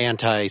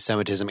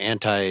anti-Semitism,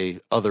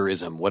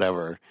 anti-otherism,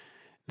 whatever.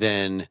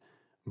 Then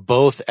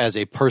both as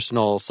a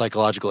personal,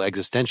 psychological,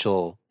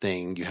 existential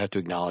thing, you have to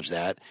acknowledge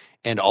that,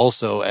 and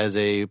also as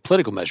a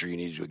political measure, you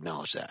need to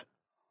acknowledge that.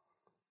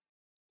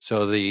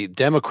 So the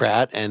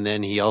Democrat, and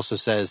then he also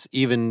says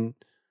even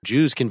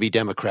Jews can be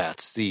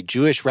Democrats. The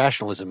Jewish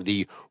rationalism,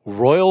 the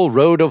royal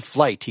road of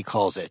flight, he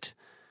calls it,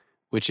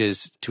 which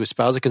is to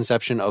espouse a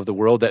conception of the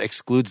world that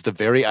excludes the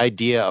very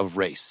idea of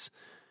race.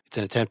 It's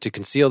an attempt to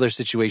conceal their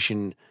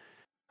situation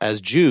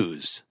as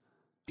Jews.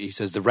 He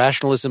says the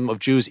rationalism of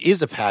Jews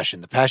is a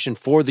passion, the passion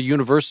for the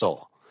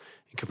universal.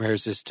 He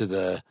compares this to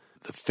the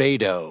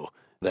Phaedo,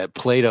 that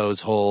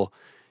Plato's whole,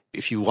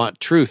 if you want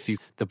truth,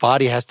 the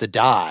body has to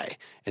die,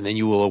 and then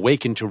you will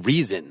awaken to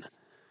reason.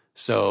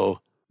 So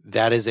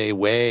that is a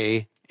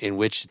way in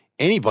which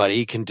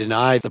anybody can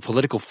deny the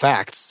political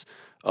facts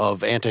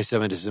of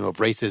anti-Semitism, of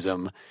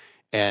racism,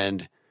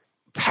 and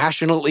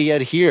passionately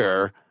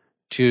adhere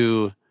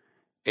to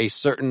a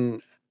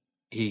certain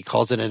He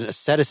calls it an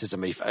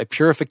asceticism, a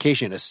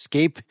purification,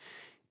 escape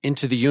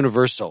into the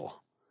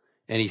universal.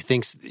 And he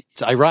thinks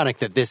it's ironic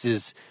that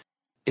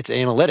it's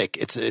analytic,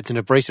 it's an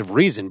embrace of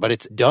reason, but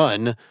it's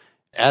done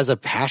as a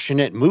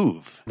passionate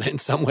move. In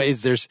some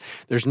ways, there's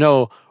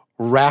no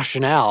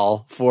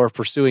rationale for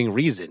pursuing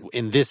reason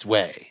in this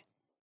way.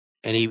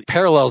 And he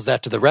parallels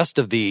that to the rest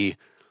of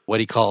what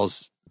he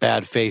calls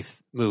bad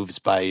faith moves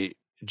by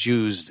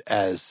Jews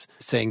as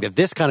saying that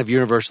this kind of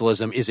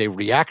universalism is a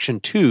reaction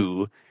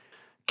to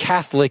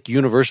Catholic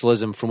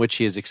universalism from which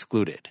he is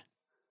excluded.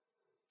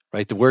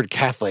 Right? The word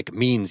Catholic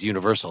means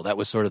universal. That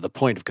was sort of the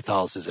point of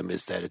Catholicism,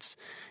 is that it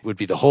would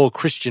be the whole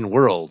Christian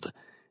world,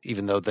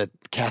 even though that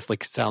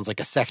Catholic sounds like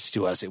a sect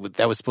to us.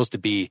 That was supposed to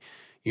be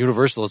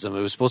universalism.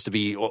 It was supposed to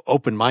be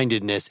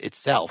open-mindedness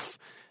itself,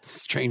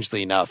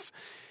 strangely enough.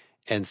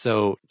 And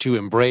so to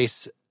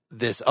embrace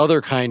this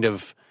other kind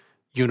of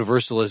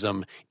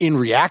universalism in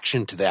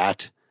reaction to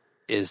that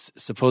is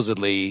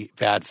supposedly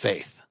bad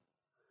faith,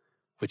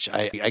 which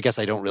I guess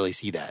I don't really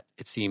see that.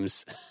 It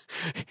seems,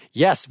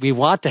 yes, we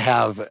want to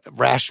have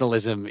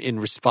rationalism in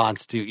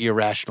response to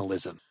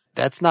irrationalism.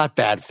 That's not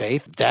bad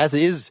faith. That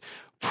is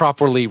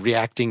properly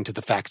reacting to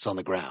the facts on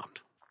the ground.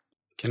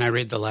 Can I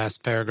read the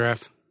last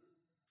paragraph?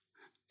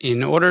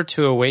 In order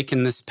to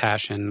awaken this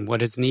passion,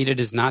 what is needed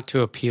is not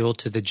to appeal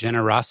to the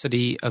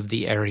generosity of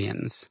the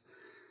Arians.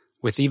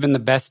 With even the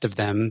best of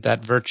them,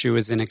 that virtue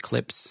is in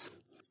eclipse.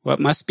 What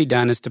must be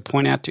done is to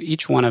point out to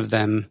each one of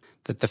them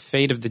that the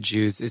fate of the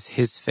Jews is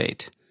his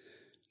fate.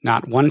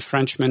 Not one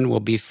Frenchman will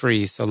be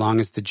free so long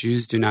as the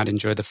Jews do not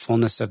enjoy the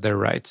fullness of their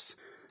rights.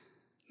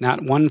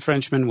 Not one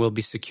Frenchman will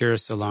be secure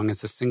so long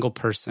as a single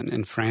person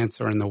in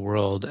France or in the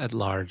world at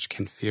large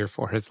can fear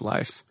for his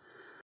life.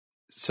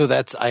 So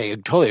I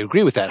totally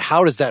agree with that.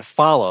 How does that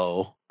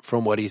follow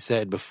from what he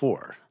said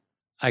before?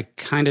 I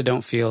kind of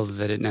don't feel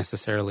that it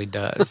necessarily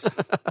does.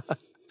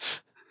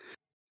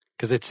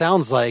 Because it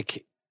sounds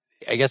like,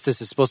 I guess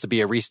this is supposed to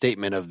be a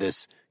restatement of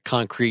this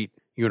concrete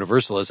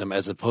universalism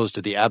as opposed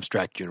to the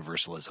abstract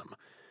universalism.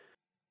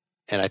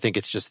 And I think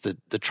it's just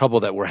the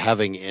trouble that we're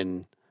having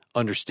in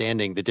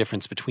understanding the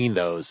difference between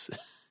those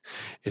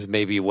is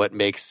maybe what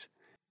makes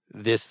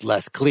this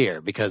less clear,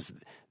 because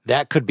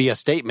that could be a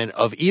statement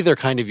of either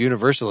kind of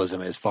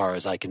universalism as far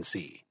as I can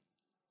see,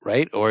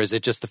 right? Or is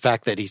it just the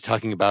fact that he's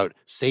talking about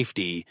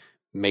safety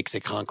makes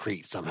it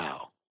concrete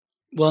somehow?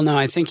 Well, no,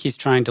 I think he's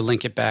trying to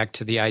link it back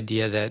to the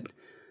idea that,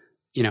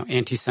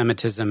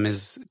 anti-Semitism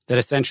is that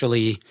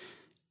essentially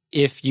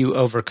if you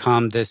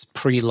overcome this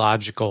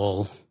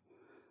pre-logical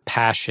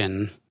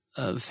passion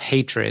of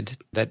hatred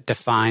that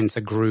defines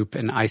a group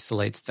and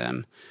isolates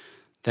them,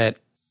 that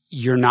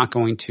you're not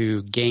going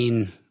to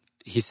gain,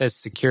 he says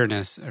secure,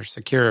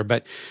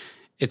 but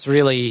it's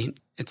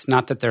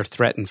not that they're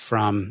threatened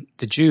from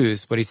the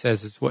Jews. What he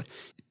says is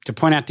to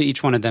point out to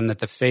each one of them that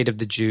the fate of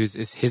the Jews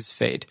is his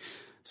fate.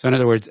 So in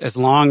other words, as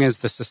long as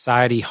the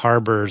society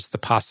harbors the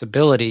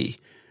possibility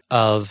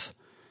of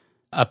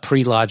a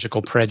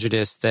pre-logical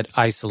prejudice that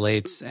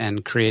isolates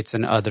and creates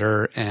an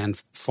other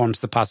and forms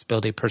the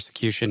possibility of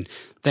persecution,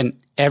 then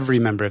every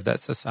member of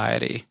that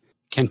society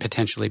can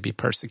potentially be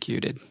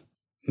persecuted.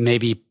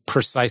 Maybe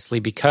precisely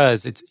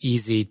because it's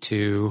easy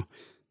to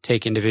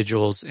take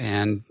individuals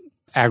and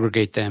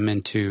aggregate them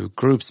into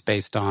groups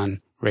based on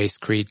race,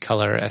 creed,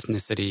 color,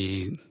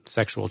 ethnicity,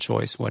 sexual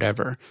choice,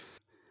 whatever.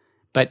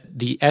 But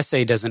the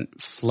essay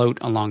doesn't float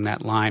along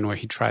that line where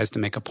he tries to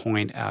make a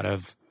point out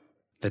of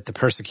that the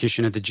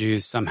persecution of the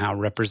Jews somehow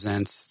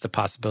represents the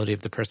possibility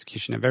of the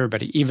persecution of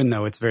everybody, even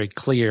though it's very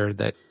clear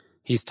that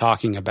he's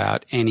talking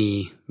about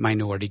any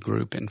minority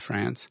group in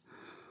France.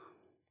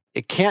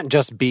 It can't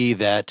just be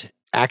that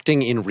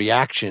acting in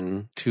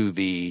reaction to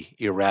the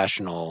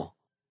irrational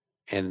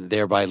and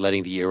thereby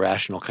letting the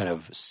irrational kind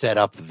of set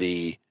up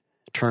the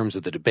terms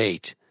of the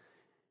debate,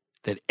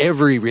 that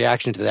every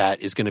reaction to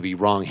that is going to be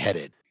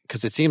wrong-headed.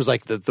 Because it seems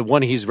like the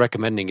one he's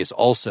recommending is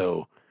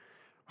also,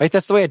 right?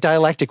 That's the way a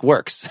dialectic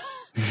works.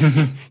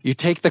 You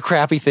take the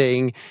crappy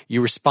thing,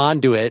 you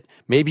respond to it,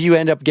 maybe you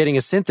end up getting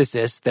a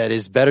synthesis that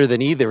is better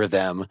than either of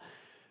them,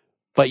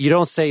 but you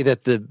don't say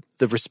that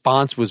the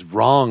response was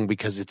wrong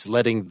because it's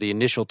letting the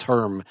initial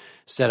term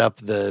set up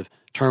the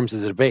terms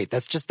of the debate.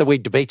 That's just the way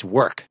debates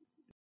work.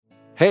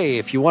 Hey,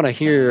 if you want to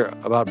hear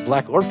about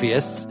Black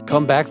Orpheus,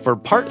 come back for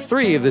part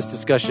 3 of this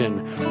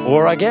discussion.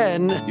 Or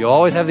again, you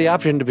always have the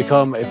option to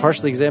become a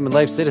partially examined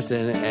life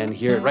citizen and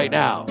hear it right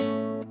now.